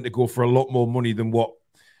players tend to go for a lot more money than what,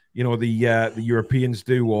 you know, the Europeans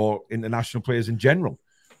do or international players in general.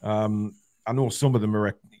 I know some of them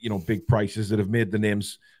are, you know, big prices that have made the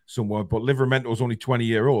names somewhere. But Livramento is only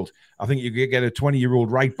 20-year-old. I think you could get a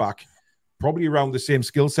 20-year-old right back, probably around the same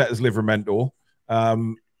skill set as Livramento, a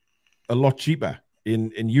lot cheaper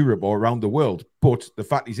in Europe or around the world. But the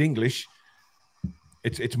fact he's English,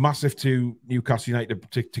 it's massive to Newcastle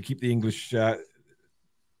United to keep the English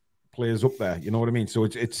players up there. You know what I mean? So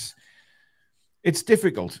it's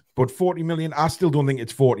difficult. But 40 million, I still don't think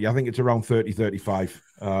it's 40. I think it's around 30, 35.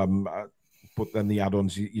 But then the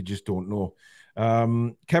add-ons, you just don't know.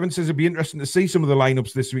 Kevin says it'd be interesting to see some of the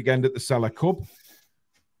lineups this weekend at the Salah Cup.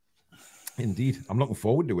 Indeed. I'm looking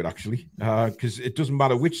forward to it, actually, because it doesn't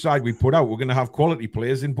matter which side we put out. We're going to have quality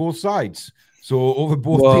players in both sides. So over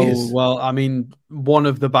both days. Well, I mean, one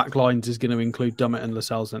of the back lines is going to include Dummett and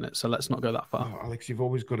Lascelles in it, so let's not go that far. Oh, Alex, you've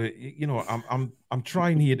always got to, you know, I'm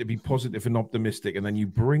trying here to be positive and optimistic, and then you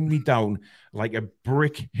bring me down like a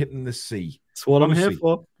brick hitting the sea. That's what honestly. I'm here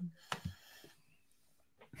for.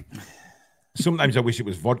 Sometimes I wish it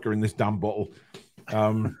was vodka in this damn bottle.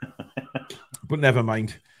 But never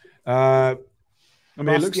mind. I mean,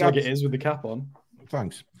 it looks like it is with the cap on.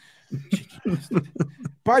 Thanks.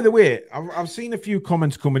 By the way, I've seen a few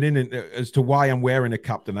comments coming in as to why I'm wearing a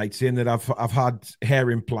cap tonight, saying that I've had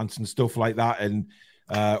hair implants and stuff like that, and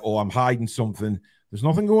or I'm hiding something. There's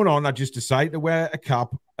nothing going on. I just decided to wear a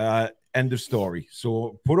cap. End of story.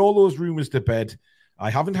 So put all those rumors to bed. I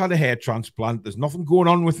haven't had a hair transplant. There's nothing going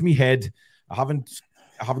on with me head. I haven't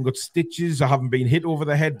got stitches. I haven't been hit over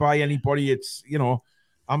the head by anybody. It's, you know,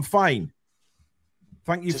 I'm fine.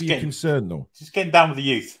 Thank you for your concern, though. Just getting down with the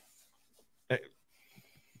youth.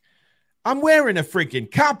 I'm wearing a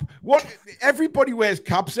freaking cap. What? Everybody wears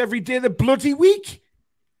caps every day of the bloody week.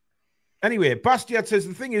 Anyway, Bastiat says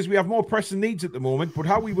the thing is we have more pressing needs at the moment, but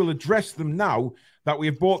how we will address them now that we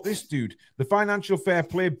have bought this dude. The financial fair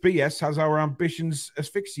play BS has our ambitions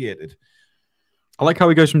asphyxiated. I like how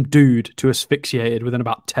he goes from dude to asphyxiated within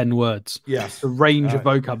about 10 words. Yes. The range of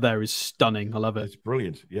vocab there is stunning. I love it. It's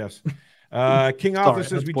brilliant, yes. King Arthur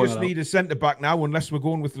says we just need a centre-back now unless we're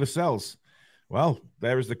going with Lascelles. Well,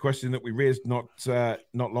 there is the question that we raised not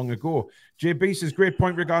long ago. JB says, great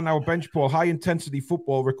point regarding our bench, Paul. High-intensity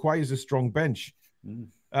football requires a strong bench.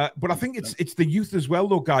 But I think it's the youth as well,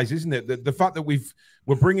 though, guys, isn't it? The fact that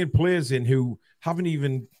we're bringing players in who haven't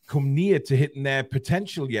even come near to hitting their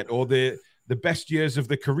potential yet, or the best years of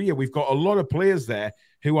the career. We've got a lot of players there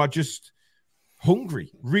who are just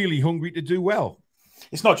hungry, really hungry to do well.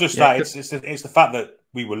 It's not just that. It's the fact that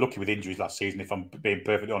we were lucky with injuries last season, if I'm being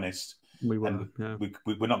perfectly honest. We were. And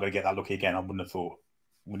we're not going to get that lucky again, I wouldn't have thought.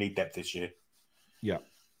 We need depth this year. Yeah.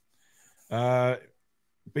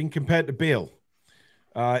 Being compared to Bale.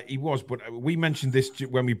 He was, but we mentioned this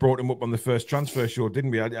when we brought him up on the first transfer show,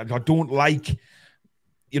 didn't we? I don't like,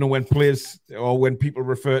 you know, when players or when people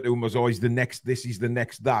refer to him as always the next this, he's the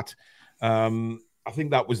next that. I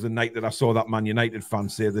think that was the night that I saw that Man United fan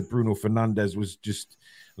say that Bruno Fernandes was just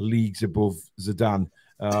leagues above Zidane.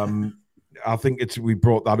 I think we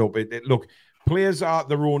brought that up. Look, players are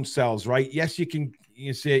their own selves, right? Yes, you can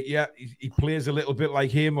say, yeah, he plays a little bit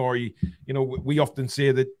like him, or we often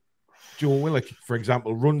say that Joe Willock, for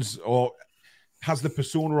example, runs or has the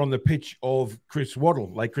persona on the pitch of Chris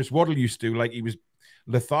Waddle, like Chris Waddle used to, like he was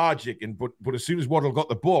lethargic, but as soon as Waddle got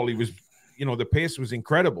the ball, he was, the pace was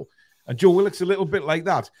incredible. And Joe Willock's a little bit like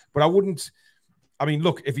that. But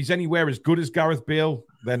look, if he's anywhere as good as Gareth Bale,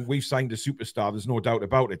 then we've signed a superstar. There's no doubt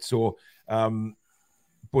about it. So,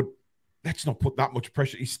 but let's not put that much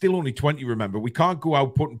pressure. He's still only 20, remember. We can't go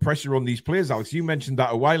out putting pressure on these players, Alex. You mentioned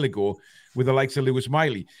that a while ago with the likes of Lewis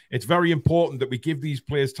Miley. It's very important that we give these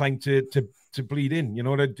players time to bleed in.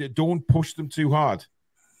 Don't push them too hard.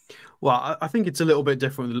 Well, I think it's a little bit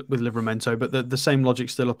different with Livramento, but the same logic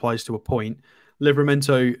still applies to a point.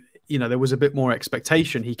 Livramento, there was a bit more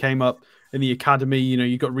expectation. He came up in the academy.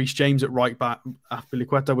 You got Reece James at right back.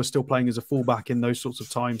 Azpilicueta was still playing as a fullback in those sorts of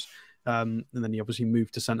times. And then he obviously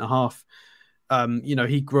moved to centre half.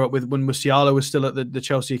 He grew up when Musiala was still at the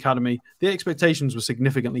Chelsea academy. The expectations were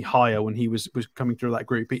significantly higher when he was coming through that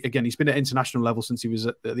group. Again, he's been at international level since he was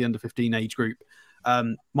at the under-15 age group.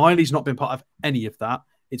 Miley's not been part of any of that.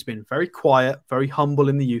 It's been very quiet, very humble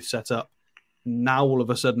in the youth setup. Now all of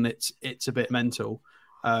a sudden it's a bit mental.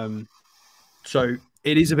 So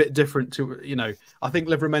it is a bit different to, I think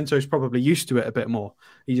Livramento's probably used to it a bit more.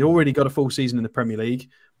 He's already got a full season in the Premier League.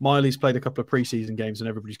 Miley's played a couple of pre-season games and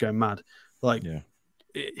everybody's going mad. It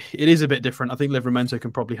is a bit different. I think Livramento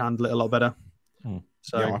can probably handle it a lot better.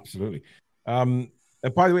 So yeah, absolutely.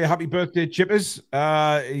 By the way, happy birthday, Chippers.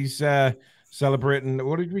 He's celebrating,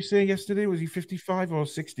 what did we say yesterday? Was he 55 or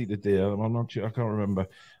 60 today? I'm not sure. I can't remember.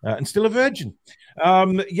 And still a virgin.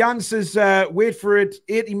 Jan says, wait for it.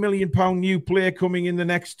 £80 million new player coming in the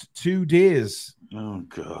next 2 days. Oh,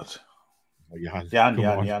 God. Jan.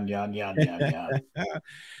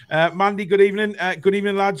 Mandy, good evening. Good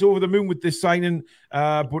evening, lads. Over the moon with this signing.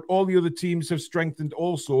 But all the other teams have strengthened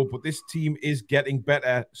also. But this team is getting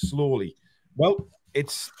better slowly. Well,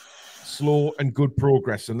 it's slow and good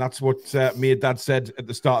progress, and that's what me and Dad said at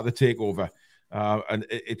the start of the takeover, and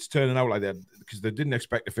it's turning out like that because they didn't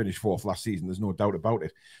expect to finish fourth last season. There's no doubt about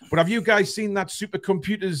it. But have you guys seen that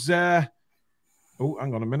supercomputers? Oh,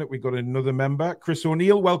 hang on a minute, we got another member, Chris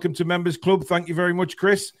O'Neill. Welcome to Members Club. Thank you very much,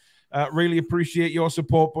 Chris. Really appreciate your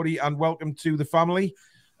support, buddy, and welcome to the family.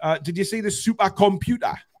 Did you see the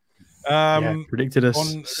supercomputer? Predicted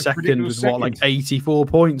us second with what, like 84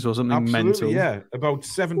 points or something. Absolutely, mental. Yeah, about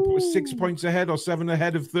 6 points ahead or 7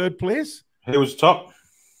 ahead of third place. Who was top?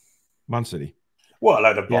 Man City. What a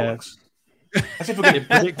load of bollocks. As if we're going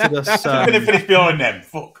to finish behind them.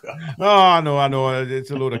 Fuck. Oh, I know. It's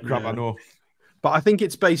a load of crap, I know. But I think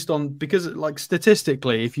it's based on, because like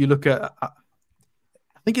statistically, if you look at, I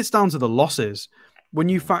think it's down to the losses. when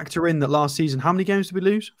you factor in that last season, how many games did we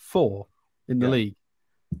lose? 4 in the league.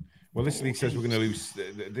 Well, this league says we're going to lose.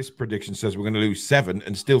 This prediction says we're going to lose 7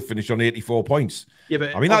 and still finish on 84 points. Yeah,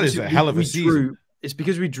 but I mean, that is a hell of a season. It's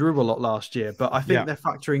because we drew a lot last year, but I think they're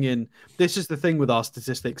factoring in. This is the thing with our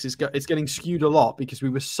statistics; it's getting skewed a lot because we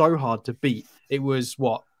were so hard to beat. It was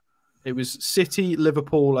what? It was City,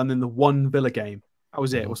 Liverpool, and then the 1 Villa game. That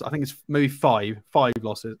was it. I think it's maybe 5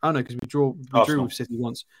 losses. Oh no, because we drew with City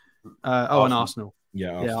once. And Arsenal.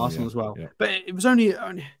 Yeah, Arsenal as well. Yeah. But it was only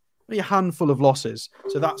a handful of losses,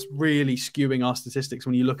 so that's really skewing our statistics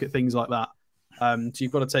when you look at things like that. So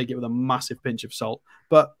you've got to take it with a massive pinch of salt.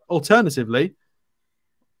 But alternatively,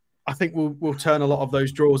 I think we'll turn a lot of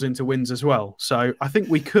those draws into wins as well. So I think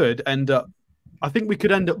we could end up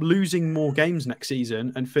losing more games next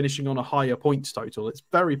season and finishing on a higher points total. It's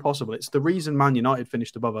very possible. It's the reason Man United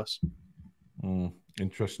finished above us.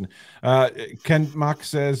 Interesting. Ken Mack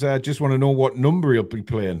says, just want to know what number he'll be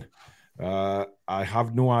playing. I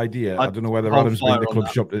have no idea. I don't know whether Adam's been to the club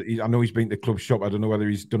shop. I know he's been to the club shop. I don't know whether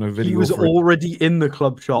he's done a video. He was already in the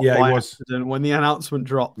club shop by accident when the announcement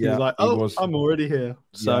dropped. He was like, I'm already here.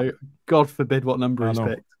 So God forbid what number he's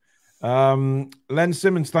picked. Len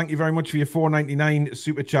Simmons, thank you very much for your $4.99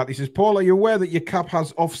 super chat. He says, Paul, are you aware that your cap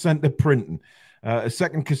has off-center printing? A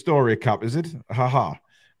second Castoria cap, is it? Haha.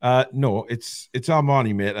 No, it's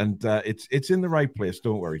Armani, mate, and it's in the right place.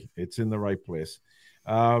 Don't worry, it's in the right place.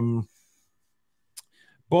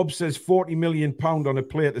 Bob says £40 million on a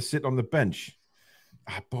player to sit on the bench.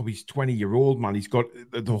 Bobby's 20-year-old, man. He's got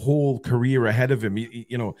the whole career ahead of him.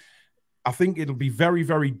 I think it'll be very,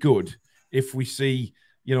 very good if we see,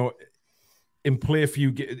 him play a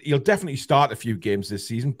few. He'll definitely start a few games this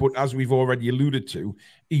season, but as we've already alluded to,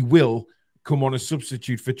 he will come on a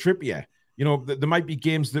substitute for Trippier. There might be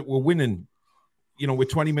games that we're winning, with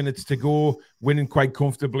 20 minutes to go, winning quite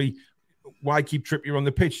comfortably. Why keep Trippier on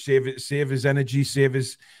the pitch? Save his energy, save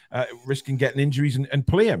his risking getting injuries, and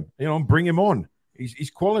play him. Bring him on.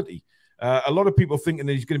 He's quality. A lot of people thinking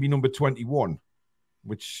that he's going to be number 21,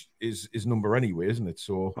 which is his number anyway, isn't it?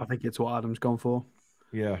 So I think it's what Adam's gone for.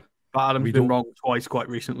 Yeah, but Adam's been wrong twice quite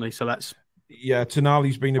recently. So let's. Yeah,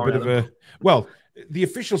 Tonali's been a bit of a the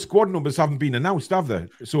official squad numbers haven't been announced, have they?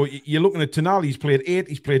 So you're looking at Tonali. He's played 8.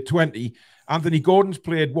 He's played 20. Anthony Gordon's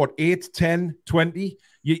played, 8, 10, 20?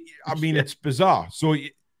 It's bizarre. So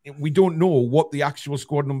we don't know what the actual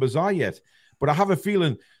squad numbers are yet. But I have a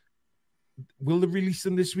feeling, will they release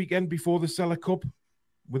them this weekend before the Seller Cup?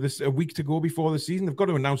 With a week to go before the season? They've got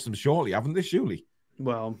to announce them shortly, haven't they, surely?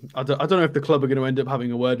 Well, I don't know if the club are going to end up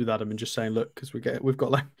having a word with Adam and just saying, look, because we've got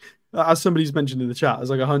like, as somebody's mentioned in the chat, there's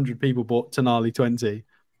like 100 people bought Tonali 20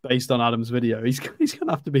 based on Adam's video. He's going to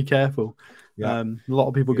have to be careful. Yeah. A lot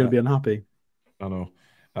of people are going to be unhappy. I know.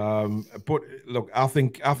 But look, I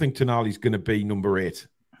think Tonali's going to be number 8.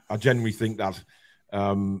 I genuinely think that.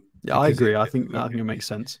 I agree. I think it makes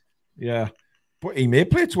sense. Yeah. But he may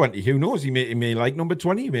play 20. Who knows? He may like number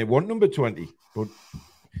 20. He may want number 20. But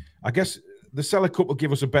I guess the Seller Cup will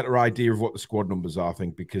give us a better idea of what the squad numbers are, I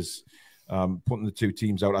think, because putting the two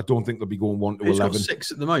teams out, I don't think they'll be going 1 to 11. Got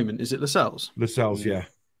 6 at the moment. Is it Lascelles? Lascelles, yeah.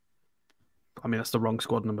 I mean, that's the wrong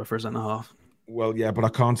squad number for a centre-half. Well, yeah, but I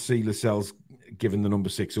can't see Lascelles giving the number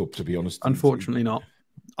 6 up, to be honest. Unfortunately not.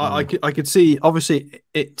 I could see, obviously,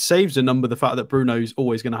 it saves a number, the fact that Bruno's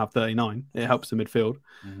always going to have 39. It helps the midfield.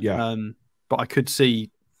 Yeah. But I could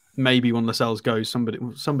see maybe when Lascelles goes, somebody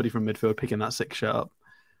from midfield picking that 6 shirt up.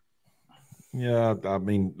 Yeah, I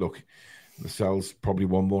mean, look, Lascelles probably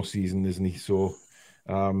one more season, isn't he? So,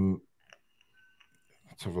 let's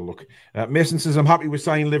have a look. Mason says, I'm happy with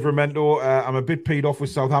signing Livramento. I'm a bit paid off with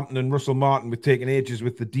Southampton and Russell Martin with taking ages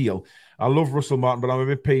with the deal. I love Russell Martin, but I'm a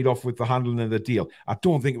bit paid off with the handling of the deal. I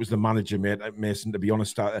don't think it was the manager, Mason, to be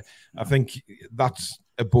honest. I think that's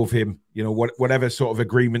above him. Whatever sort of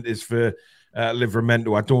agreement is for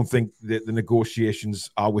Livramento, I don't think the negotiations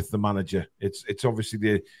are with the manager. It's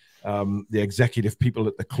obviously the executive people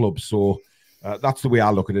at the club. So that's the way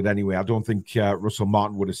I look at it anyway. I don't think Russell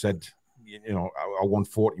Martin would have said, I want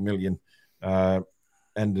 40 million.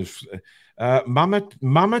 End of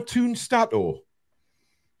Mama Toon Stato.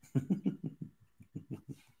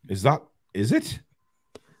 Is it?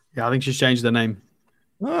 Yeah, I think she's changed her name.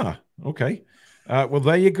 Ah, okay. Well,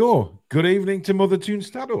 there you go. Good evening to Mother Toon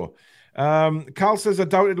Stato. Carl says, I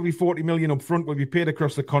doubt it'll be 40 million up front. Will be paid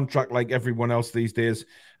across the contract like everyone else these days.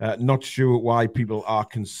 Not sure why people are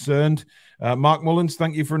concerned. Mark Mullins,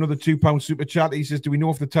 thank you for another £2 super chat. He says, do we know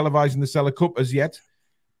if they're televising the Seller Cup as yet?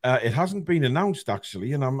 It hasn't been announced,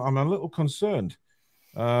 actually, and I'm a little concerned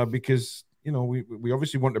because, we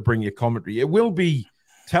obviously want to bring you commentary. It will be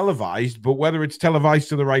televised, but whether it's televised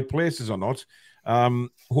to the right places or not,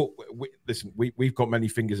 Listen, we've got many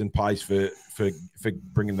fingers and pies for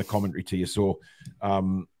bringing the commentary to you, so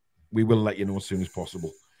we will let you know as soon as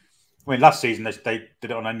possible. I mean, last season they did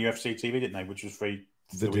it on UFC TV, didn't they? Which was free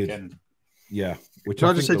for the weekend. Yeah. Can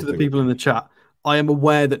I just say to the people in the chat, I am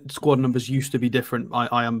aware that squad numbers used to be different.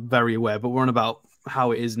 I am very aware, but we're on about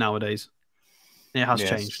how it is nowadays. It has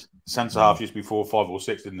changed. Centre half used to be 4, 5, or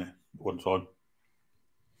 6, didn't it? One time.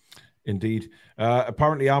 Indeed.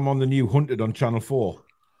 Apparently, I'm on the new Hunted on Channel 4.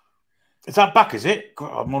 Is that back, is it?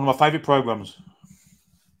 God, one of my favourite programmes.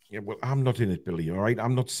 Yeah, well, I'm not in it, Billy, all right?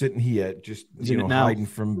 I'm not sitting here just, hiding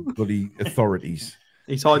from bloody authorities.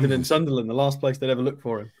 He's hiding in Sunderland, the last place they'd ever look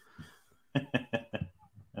for him.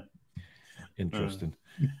 Interesting.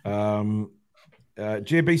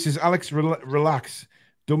 JB says, Alex, relax.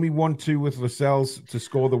 Dummy 1-2 with Lascelles to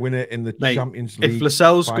score the winner in the Champions League. If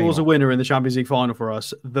Lascelles scores a winner in the Champions League final for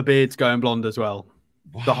us, the beard's going blonde as well.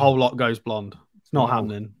 Wow. The whole lot goes blonde. It's not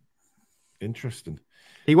happening. Interesting.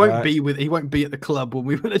 He won't be at the club when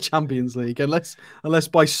we win a Champions League unless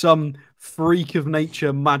by some freak of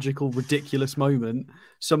nature, magical, ridiculous moment,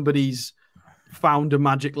 somebody's found a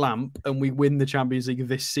magic lamp and we win the Champions League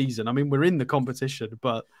this season. I mean, we're in the competition,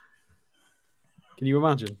 but can you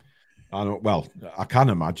imagine? I can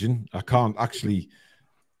imagine. I can't actually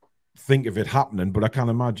think of it happening, but I can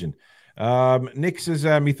imagine. Nick says,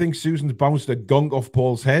 he thinks Susan's bounced a gong off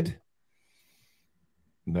Paul's head.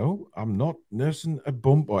 No, I'm not nursing a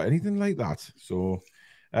bump or anything like that. So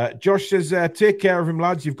Josh says, take care of him,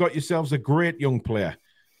 lads. You've got yourselves a great young player.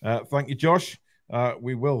 Thank you, Josh.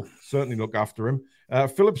 We will certainly look after him.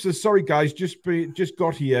 Philip says, sorry, guys, just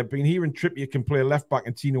got here. Been hearing Trippier can play left back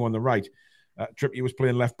and Tino on the right. Trippier was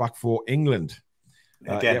playing left back for England.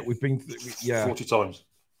 Again, yeah, we've been 40 times.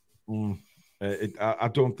 I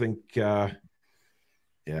don't think.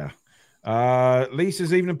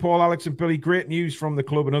 Lisa's evening, Paul, Alex, and Billy. Great news from the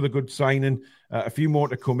club. Another good signing. A few more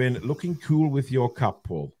to come in. Looking cool with your cap,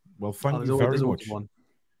 Paul. Well, thank you very much. One.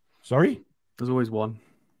 Sorry, there's always one.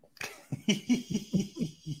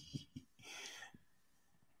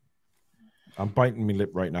 I'm biting my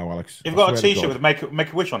lip right now, Alex. You've got a T-shirt with make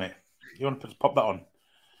a wish on it. You want to pop that on?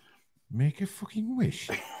 Make a fucking wish.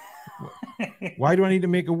 Why do I need to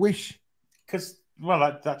make a wish? Because,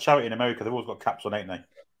 well, that charity in America, they've always got caps on, ain't they?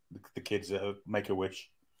 The kids that make a wish.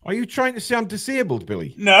 Are you trying to sound disabled,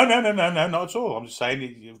 Billy? No, not at all. I'm just saying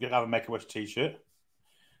you're going to have a Make a Wish T-shirt.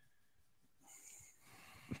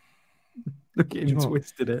 Look at him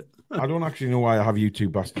twisted it. I don't actually know why I have you two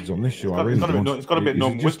bastards on this show. It's got a bit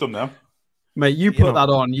of wisdom now. Mate, you put that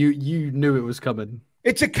on. You knew it was coming.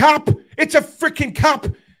 It's a cap. It's a freaking cap.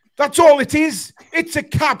 That's all it is. It's a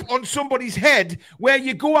cap on somebody's head where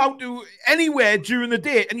you go out to anywhere during the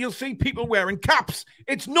day and you'll see people wearing caps.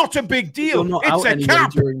 It's not a big deal. You're not it's out a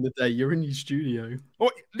cap during the day. You're in your studio. Oh,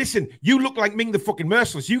 listen, you look like Ming the fucking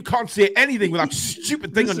Merciless. You can't say anything with that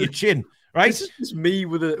stupid thing on your chin. Right? This is just me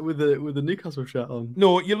with a Newcastle shirt on.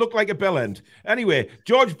 No, you look like a bell end. Anyway,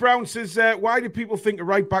 George Brown says, why do people think a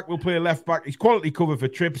right back will play a left back? He's quality cover for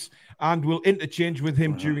trips and will interchange with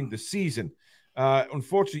him during the season.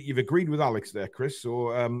 Unfortunately, you've agreed with Alex there, Chris,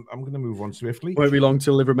 so I'm going to move on swiftly. Won't be long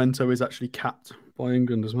till Livramento is actually capped by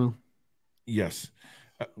England as well. Yes.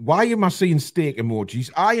 Why am I seeing steak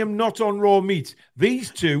emojis? I am not on raw meat.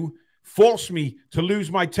 These two force me to lose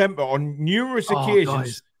my temper on numerous occasions.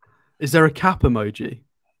 Guys. Is there a cap emoji?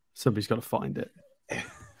 Somebody's got to find it.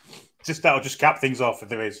 That'll just cap things off if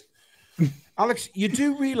there is. Alex, you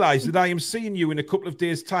do realise that I am seeing you in a couple of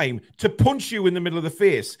days' time to punch you in the middle of the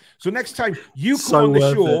face. So next time you come on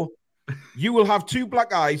the show, you will have 2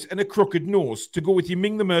 black eyes and a crooked nose to go with your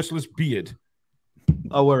Ming the Merciless beard.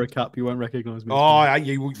 I'll wear a cap. You won't recognise me. Oh,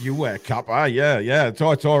 you wear a cap. Yeah.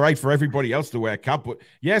 It's all right for everybody else to wear a cap. But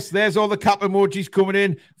yes, there's all the cap emojis coming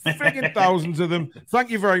in. Friggin' thousands of them. Thank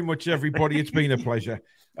you very much, everybody. It's been a pleasure.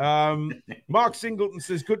 Mark Singleton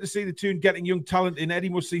says, good to see the Toon getting young talent in. Eddie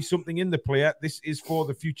must see something in the player. This is for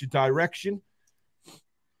the future direction.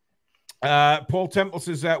 Paul Temple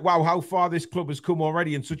says, wow, how far this club has come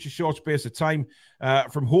already in such a short space of time.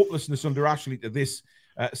 From hopelessness under Ashley to this,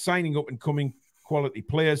 signing up and coming quality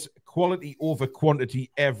players, quality over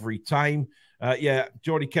quantity every time.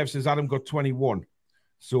 Jordy Kev says Adam got 21.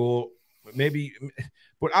 So maybe,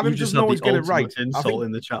 but Adam doesn't always get it right. Insult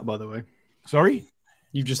in the chat, by the way. Sorry?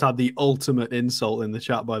 You've just had the ultimate insult in the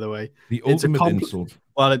chat, by the way. The ultimate insult.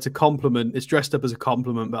 Well, it's a compliment. It's dressed up as a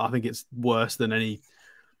compliment, but I think it's worse than any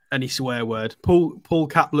swear word. Paul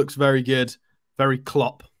Cap looks very good. Very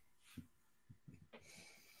Klopp.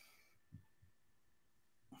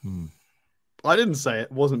 I didn't say it.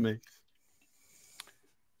 It wasn't me.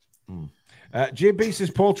 JB says,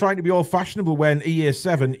 Paul trying to be all fashionable when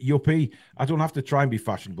EA7, yuppie. I don't have to try and be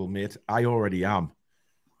fashionable, mate. I already am,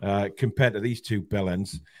 compared to these two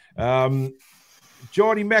bellends.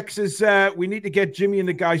 Jordy Mex says, we need to get Jimmy and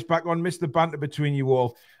the guys back on. Miss the banter between you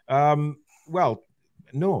all. Well,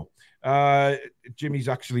 no. Jimmy's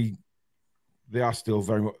actually, they are still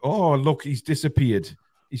very much. Oh, look, he's disappeared.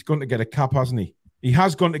 He's going to get a cap, hasn't he? He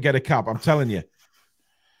has gone to get a cap, I'm telling you.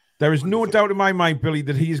 There is no doubt in my mind, Billy,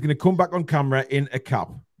 that he is going to come back on camera in a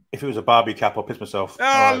cap. If it was a Barbie cap, I'll piss myself.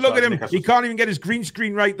 Oh, look at him. He can't even get his green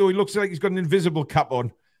screen right, though. He looks like he's got an invisible cap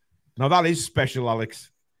on. Now, that is special,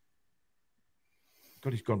 Alex.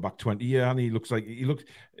 God, he's gone back 20 years, and he looks like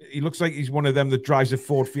he's one of them that drives a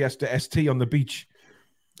Ford Fiesta ST on the beach.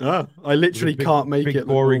 Oh, I literally can't make it. Big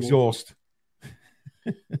bore exhaust.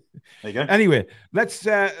 There you go. Anyway, let's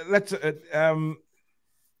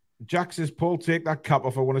Jack says, Paul, take that cap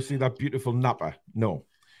off. I want to see that beautiful napper. No.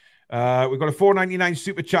 We've got a $4.99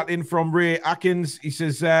 super chat in from Ray Atkins. He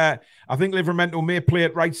says, I think Livramento may play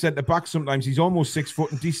at right centre back sometimes. He's almost 6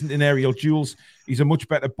 foot and decent in aerial duels. He's a much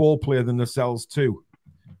better ball player than Lascelles too.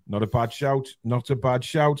 Not a bad shout. Not a bad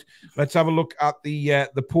shout. Let's have a look at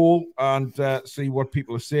the poll and see what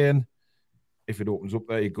people are saying. If it opens up,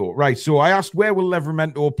 there you go. Right, so I asked, where will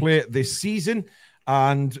Livramento play this season?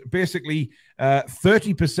 And basically,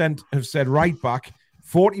 30% have said right back,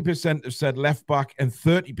 40% have said left back, and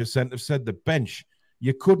 30% have said the bench.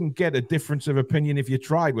 You couldn't get a difference of opinion if you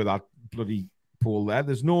tried with that bloody poll there.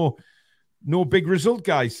 There's no big result,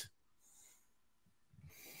 guys.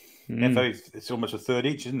 It's almost a third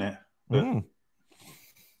each, isn't it? But...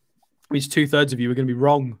 Means 2/3 of you are going to be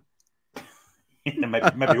wrong.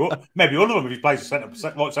 maybe all of them if he plays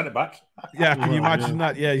right centre back. Yeah, can you imagine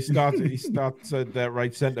that? Yeah, he starts at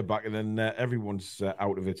right centre back, and then everyone's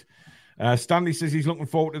out of it. Stanley says he's looking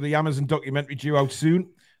forward to the Amazon documentary due out soon.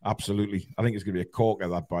 Absolutely, I think it's going to be a corker,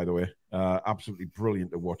 that, by the way. Absolutely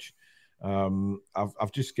brilliant to watch.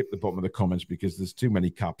 I've just skipped the bottom of the comments because there's too many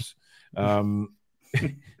caps.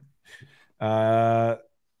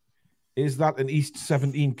 Is that an East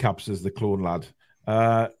 17 cap, says the clone lad?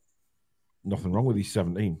 Nothing wrong with these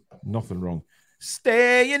 17. Nothing wrong.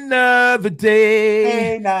 Stay another day.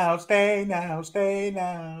 Stay now, stay now, stay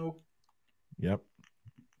now. Yep.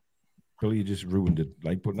 Billy, you just ruined it.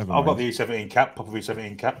 Like, but never mind. I've got the E17 cap, proper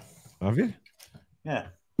E17 cap. Have you? Yeah.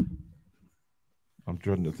 I'm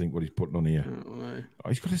trying to think what he's putting on here. Oh,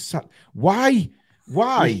 he's got a sat. Why?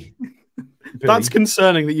 Why? That's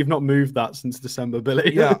concerning that you've not moved that since December,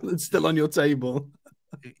 Billy. Yeah. It's still on your table.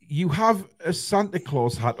 You have a Santa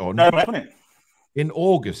Claus hat on in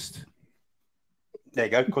August. There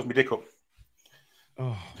you go. Caused me dick up.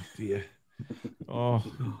 Oh, dear. Oh.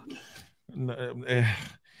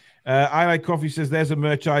 I Like Coffee says there's a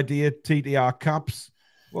merch idea, TTR caps.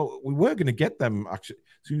 Well, we were going to get them, actually.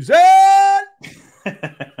 Suzanne!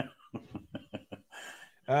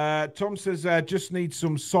 Tom says, just need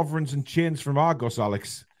some sovereigns and chains from Argos,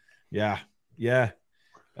 Alex. Yeah.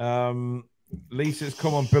 Lee says,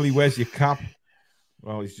 come on, Billy, where's your cap?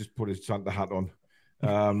 Well, he's just put his Santa hat on.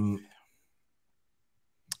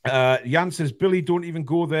 Jan says, Billy, don't even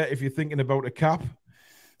go there if you're thinking about a cap.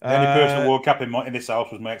 The only person who wore a cap in this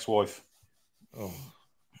house was my ex-wife. Oh.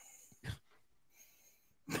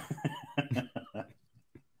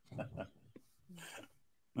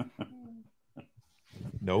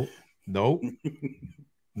 No.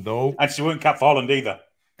 And she wouldn't cap for Holland either.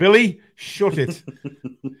 Billy, shut it.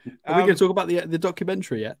 Are we going to talk about the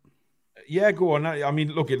documentary yet? Yeah, go on. I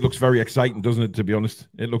mean, look, it looks very exciting, doesn't it? To be honest,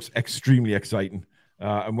 it looks extremely exciting,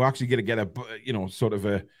 and we're actually going to get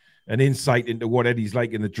an insight into what Eddie's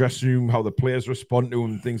like in the dressing room, how the players respond to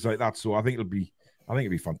him, and things like that. So I think it'll be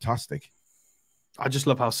fantastic. I just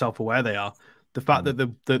love how self-aware they are. The fact that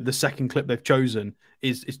the second clip they've chosen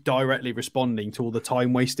is directly responding to all the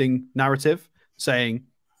time-wasting narrative, saying,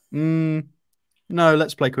 no,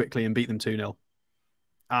 let's play quickly and beat them 2-0.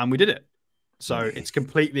 And we did it. So it's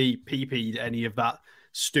completely PP'd any of that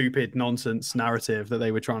stupid nonsense narrative that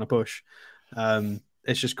they were trying to push.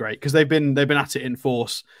 It's just great because they've been at it in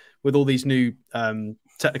force with all these new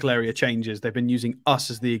technical area changes. They've been using us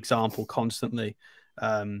as the example constantly,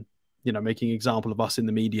 making an example of us in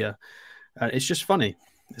the media. It's just funny.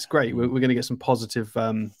 It's great. We're going to get some positive.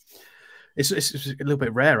 It's a little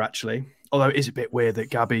bit rare, actually. Although it is a bit weird that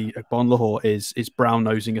Gabby Agbonlahor is brown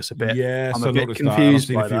nosing us a bit. Yeah, I'm a bit confused by that. I've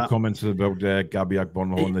seen a few comments about Gabby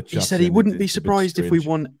Agbonlahor in the chat. He said he wouldn't be surprised if we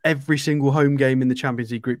won every single home game in the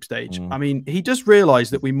Champions League group stage. I mean, he does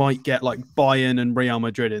realise that we might get like Bayern and Real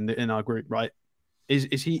Madrid in our group, right?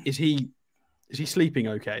 Is he sleeping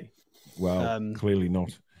okay? Well, clearly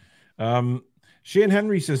not. Shane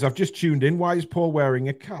Henry says, I've just tuned in. Why is Paul wearing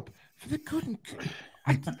a cap? For the good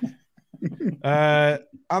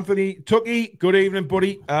Anthony Tucky, good evening,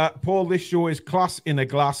 buddy. Paul, this show is class in a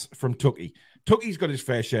glass from Tucky. Tucky's got his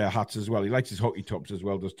fair share of hats as well. He likes his hockey tops as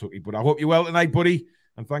well, does Tucky. But I hope you're well tonight, buddy.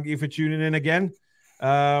 And thank you for tuning in again.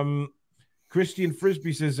 Christian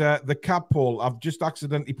Frisbee says, the cap, Paul, I've just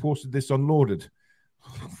accidentally posted this unloaded.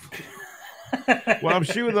 Well, I'm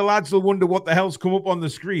sure the lads will wonder what the hell's come up on the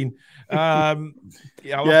screen. I'll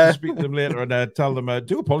have to speak to them later and tell them,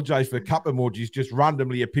 do apologize for the cap emojis just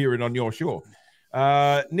randomly appearing on your show.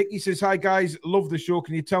 Nikki says, hi, guys. Love the show.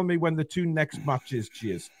 Can you tell me when the Toon next match is?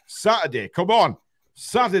 Cheers. Saturday. Come on.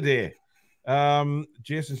 Saturday.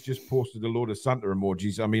 Jason's just posted a load of Santa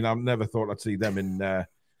emojis. I mean, I've never thought I'd see them in at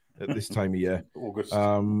this time of year. August.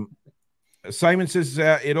 Simon says,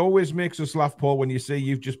 it always makes us laugh, Paul, when you say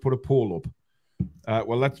you've just put a poll up.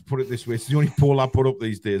 Well, let's put it this way. It's the only poll I put up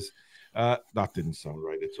these days. That didn't sound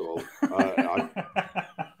right at all.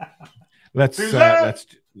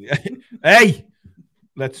 Hey,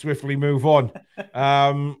 let's swiftly move on.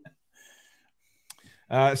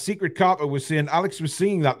 Secret Carper was saying, Alex was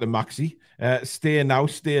singing that to Maxi. Stay now,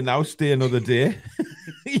 stay another day.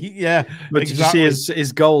 Yeah. But exactly. Did you see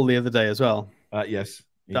his goal the other day as well? Yes.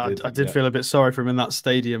 I did feel a bit sorry for him in that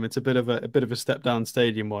stadium. It's a bit of a step down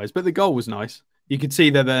stadium wise, but the goal was nice. You could see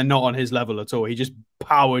that they're not on his level at all. He just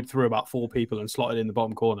powered through about 4 people and slotted in the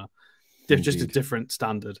bottom corner. Just a different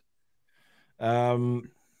standard. Mawson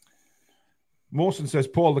says,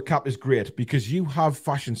 Paul, the cap is great because you have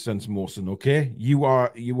fashion sense, Mawson. Okay, you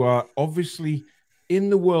are obviously in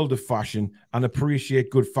the world of fashion and appreciate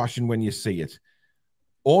good fashion when you see it.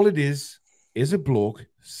 All it is a bloke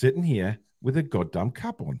sitting here with a goddamn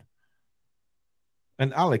cap on.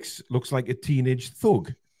 And Alex looks like a teenage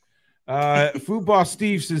thug. Fubar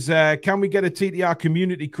Steve says, can we get a TTR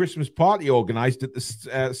community Christmas party organized at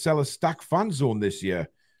the Cellar Stack fan zone this year?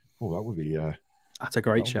 Oh, that would be... that's a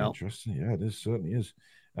great shout. Interesting. Yeah, it is, certainly is.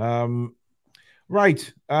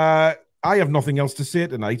 Right. I have nothing else to say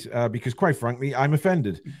tonight because, quite frankly, I'm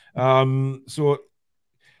offended.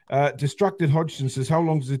 Distracted Hodgson says, how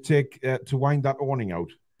long does it take to wind that awning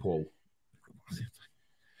out, Paul?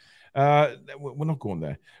 We're not going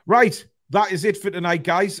there. Right. That is it for tonight,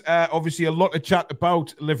 guys. Obviously, a lot to chat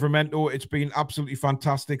about Livramento. It's been absolutely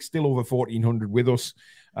fantastic. Still over 1,400 with us.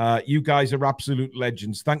 You guys are absolute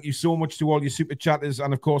legends. Thank you so much to all your super chatters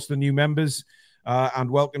and, of course, the new members. And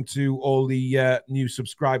welcome to all the new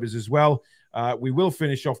subscribers as well. We will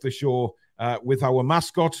finish off the show with our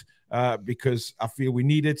mascot because I feel we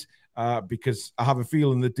need it. Because I have a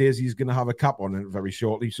feeling that Daisy is going to have a cap on it very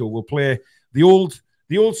shortly. So we'll play the old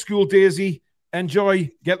school Daisy. Enjoy.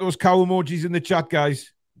 Get those cow emojis in the chat,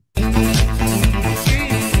 guys.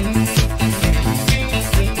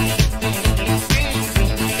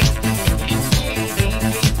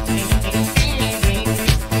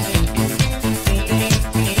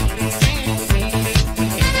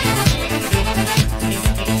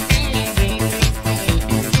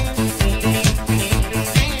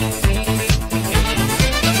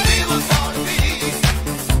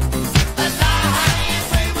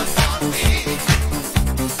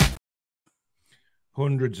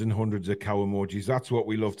 Hundreds and hundreds of cow emojis. That's what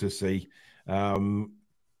we love to see. By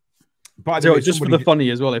the way, just for the funny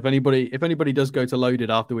as well, if anybody does go to Loaded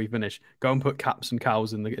after we finish, go and put caps and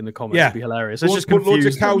cows in the comments. Yeah, it'd be hilarious. Let's just put loads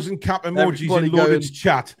of cows and cap emojis in Loaded's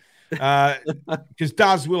chat. Because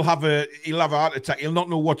Daz will he'll have a heart attack. He'll not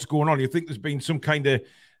know what's going on. He'll think there's been some kind of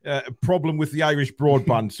problem with the Irish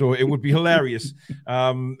broadband. So it would be hilarious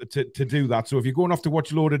to do that. So if you're going off to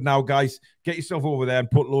watch Loaded now, guys, get yourself over there and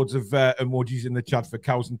put loads of emojis in the chat for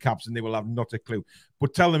cows and caps, and they will have not a clue.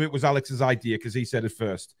 But tell them it was Alex's idea because he said it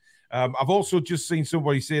first. I've also just seen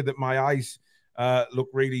somebody say that my eyes look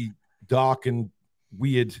really dark and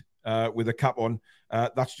weird with a cap on.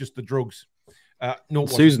 That's just the drugs. No,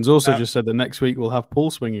 Susan's also just said that next week we'll have Paul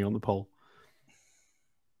swinging on the pole.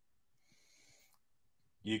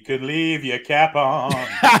 You could leave your cap on.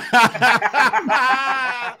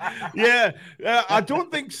 Yeah, I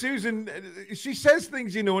don't think Susan, she says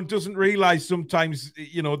things, and doesn't realize sometimes,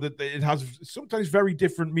 that it has sometimes very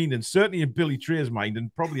different meanings, certainly in Billy Trey's mind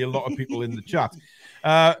and probably a lot of people in the chat.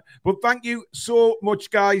 But thank you so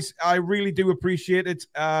much, guys. I really do appreciate it.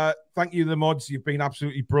 Thank you, the mods. You've been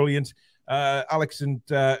absolutely brilliant. Alex and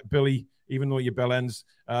Billy, even though you're bell ends,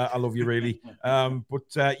 I love you really.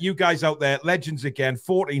 But you guys out there, legends again,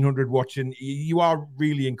 1,400 watching. You are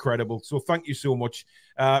really incredible. So thank you so much.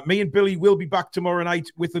 Me and Billy will be back tomorrow night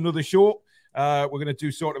with another show. We're going to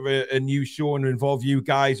do sort of a new show and involve you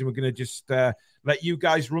guys, and we're going to just let you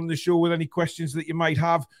guys run the show with any questions that you might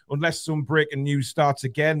have, unless some breaking news starts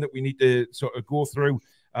again that we need to sort of go through.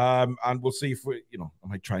 And we'll see if we, I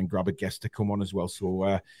might try and grab a guest to come on as well.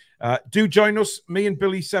 So do join us, me and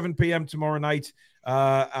Billy, 7 p.m. tomorrow night.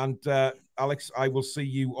 And Alex, I will see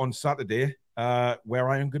you on Saturday, where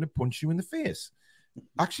I am going to punch you in the face.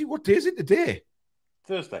 Actually, what day is it today?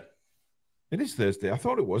 Thursday. It is Thursday. I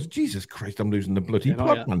thought it was. Jesus Christ, I'm losing the bloody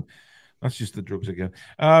plot, man. That's just the drugs again.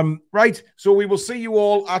 Right, so we will see you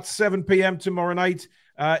all at 7 p.m. tomorrow night.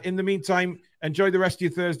 In the meantime, enjoy the rest of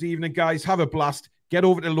your Thursday evening, guys. Have a blast. Get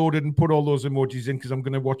over to Loaded and put all those emojis in, because I'm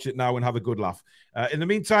going to watch it now and have a good laugh. In the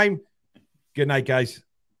meantime, good night, guys.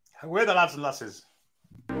 We're the lads and lasses.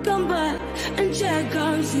 Come back and check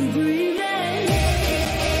out some breathing.